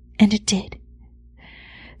 And it did.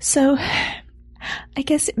 So, I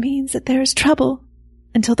guess it means that there is trouble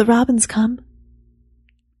until the robins come.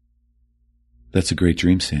 That's a great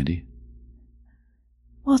dream, Sandy.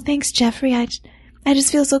 Well, thanks, Jeffrey. I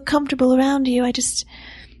just feel so comfortable around you. I just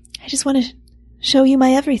want to show you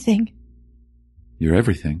my everything. You're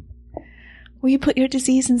everything. Will you put your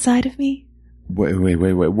disease inside of me? Wait,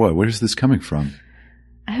 what? Where's this coming from?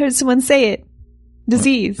 I heard someone say it.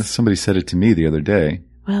 Disease. Well, somebody said it to me the other day.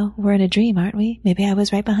 Well, we're in a dream, aren't we? Maybe I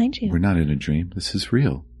was right behind you. We're not in a dream. This is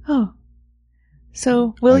real. Oh.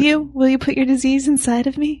 So, will you put your disease inside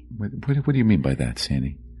of me? What do you mean by that,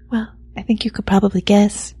 Sandy? Well, I think you could probably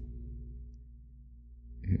guess.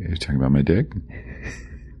 You're talking about my dick?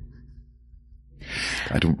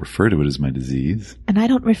 I don't refer to it as my disease. And I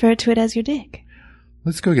don't refer to it as your dick.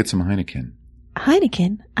 Let's go get some Heineken.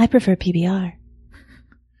 Heineken? I prefer PBR.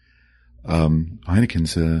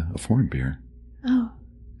 Heineken's a foreign beer. Oh.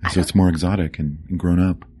 So it's more exotic and grown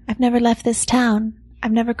up. I've never left this town.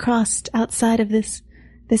 I've never crossed outside of this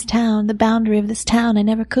town, the boundary of this town. I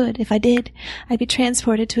never could. If I did, I'd be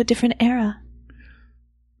transported to a different era.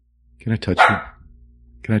 Can I touch you?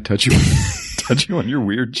 Can I touch you? Touch you on your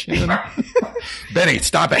weird chin? Benny,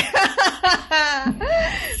 stop it.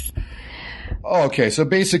 Okay, so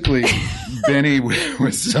basically, Benny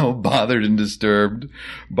was so bothered and disturbed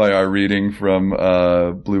by our reading from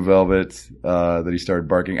Blue Velvet that he started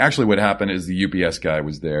barking. Actually, what happened is the UPS guy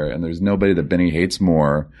was there, and there's nobody that Benny hates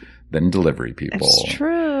more than delivery people. That's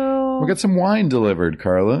true. We'll get some wine delivered,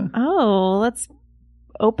 Carla. Oh, let's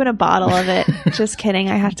open a bottle of it. Just kidding.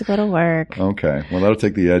 I have to go to work. Okay. Well, that'll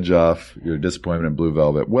take the edge off your disappointment in Blue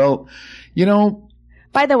Velvet. Well, you know...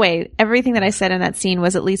 By the way, everything that I said in that scene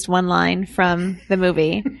was at least one line from the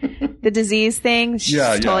movie. The disease thing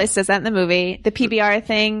totally says that in the movie. The PBR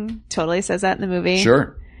thing totally says that in the movie.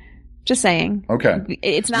 Sure. Just saying. Okay.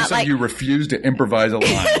 It's not like you refuse to improvise a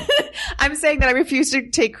line. I'm saying that I refuse to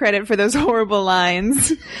take credit for those horrible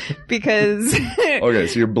lines because... Okay,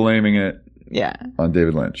 so you're blaming it on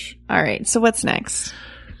David Lynch. All right, so what's next?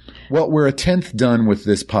 Well, we're a 10th done with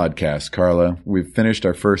this podcast, Carla. We've finished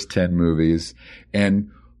our first 10 movies.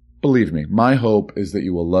 And believe me, my hope is that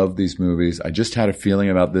you will love these movies. I just had a feeling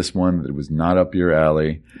about this one that it was not up your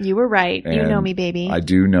alley. You were right. You know me, baby. I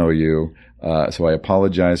do know you. So I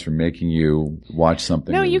apologize for making you watch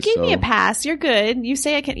something. No, you gave me a pass. You're good. You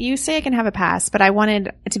say I can have a pass, but I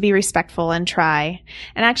wanted to be respectful and try.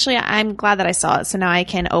 And actually, I'm glad that I saw it. So now I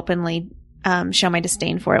can openly show my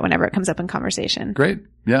disdain for it whenever it comes up in conversation. Great.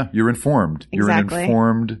 Yeah. You're informed. Exactly. You're an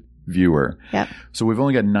informed viewer. Yep. So we've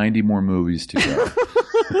only got 90 more movies to go.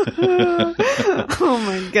 Oh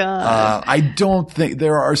my God. I don't think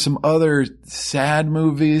there are some other sad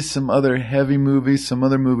movies, some other heavy movies, some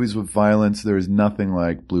other movies with violence. There is nothing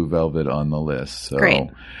like Blue Velvet on the list. So, great.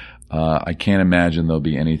 I can't imagine there'll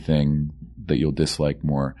be anything that you'll dislike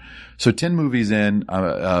more. So 10 movies in,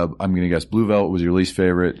 I'm going to guess Blue Velvet was your least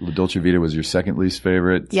favorite. La Dolce Vita was your second least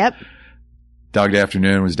favorite. Yep. Dog Day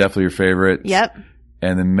Afternoon was definitely your favorite. Yep.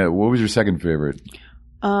 And then what was your second favorite?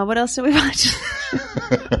 What else did we watch?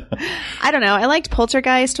 I don't know. I liked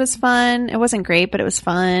Poltergeist was fun. It wasn't great, but it was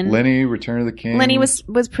fun. Lenny, Return of the King. Lenny was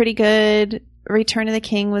pretty good. Return of the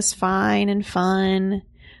King was fine and fun.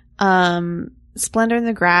 Splendor in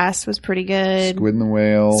the Grass was pretty good. Squid and the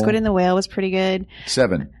Whale. Squid and the Whale was pretty good.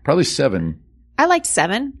 7. Probably 7. I liked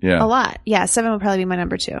 7 Yeah. a lot. Yeah, 7 would probably be my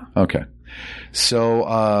number 2. Okay.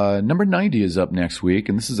 So, number 90 is up next week,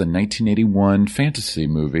 and this is a 1981 fantasy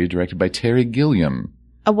movie directed by Terry Gilliam.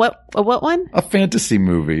 A what one? A fantasy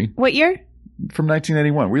movie What year? from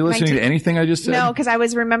 1981. Were you listening to anything I just said? No, because I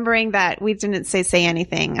was remembering that we didn't say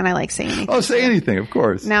anything, and I like saying anything. Oh, say anything, of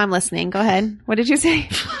course. Now I'm listening. Go ahead. What did you say?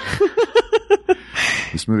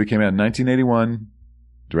 This movie came out in 1981,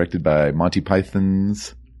 directed by Monty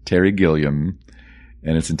Python's Terry Gilliam,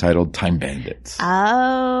 and it's entitled Time Bandits.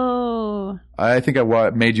 Oh. I think I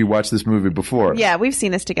made you watch this movie before. Yeah, we've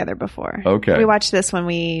seen this together before. Okay. We watched this when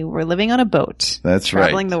we were living on a boat. That's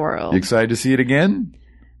traveling right. the world. You excited to see it again?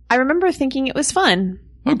 I remember thinking it was fun.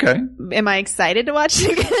 Okay. Am I excited to watch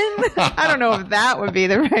it again? I don't know if that would be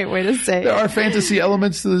the right way to say There it. are fantasy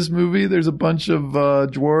elements to this movie. There's a bunch of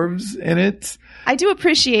dwarves in it. I do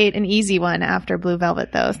appreciate an easy one after Blue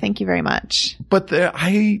Velvet, though. Thank you very much. But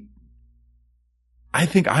I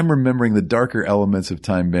think I'm remembering the darker elements of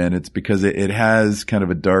Time Bandits because it has kind of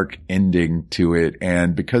a dark ending to it.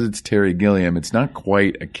 And because it's Terry Gilliam, it's not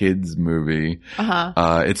quite a kid's movie.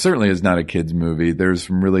 Uh-huh. It certainly is not a kid's movie. There's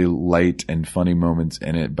some really light and funny moments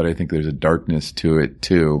in it, but I think there's a darkness to it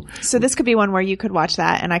too. So this could be one where you could watch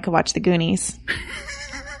that and I could watch The Goonies.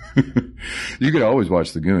 You could always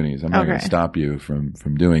watch The Goonies. I'm not going to stop you from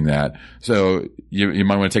doing that. So you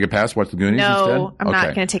might want to take a pass, watch The Goonies instead? No, I'm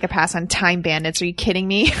not going to take a pass on Time Bandits. Are you kidding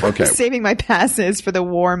me? Okay. I'm saving my passes for the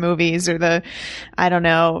war movies or the, I don't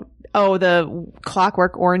know, the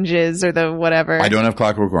Clockwork Oranges or the whatever. I don't have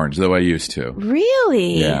Clockwork Orange, though I used to.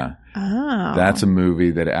 Really? Yeah. Oh. That's a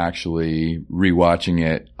movie that actually rewatching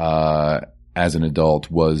it as an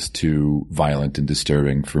adult was too violent and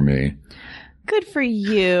disturbing for me. Good for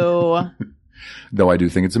you. Though I do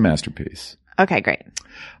think it's a masterpiece. Okay, great.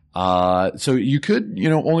 So you could,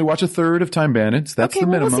 only watch a third of Time Bandits. That's the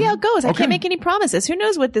minimum. We'll see how it goes. I Okay. can't make any promises. Who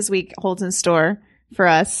knows what this week holds in store for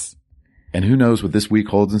us? And who knows what this week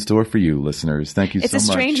holds in store for you, listeners. Thank you so much. It's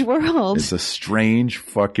a strange world. It's a strange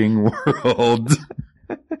fucking world.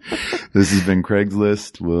 This has been Craig's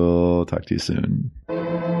List. We'll talk to you soon.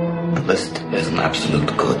 The list is an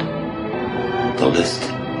absolute good. The list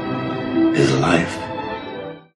is life.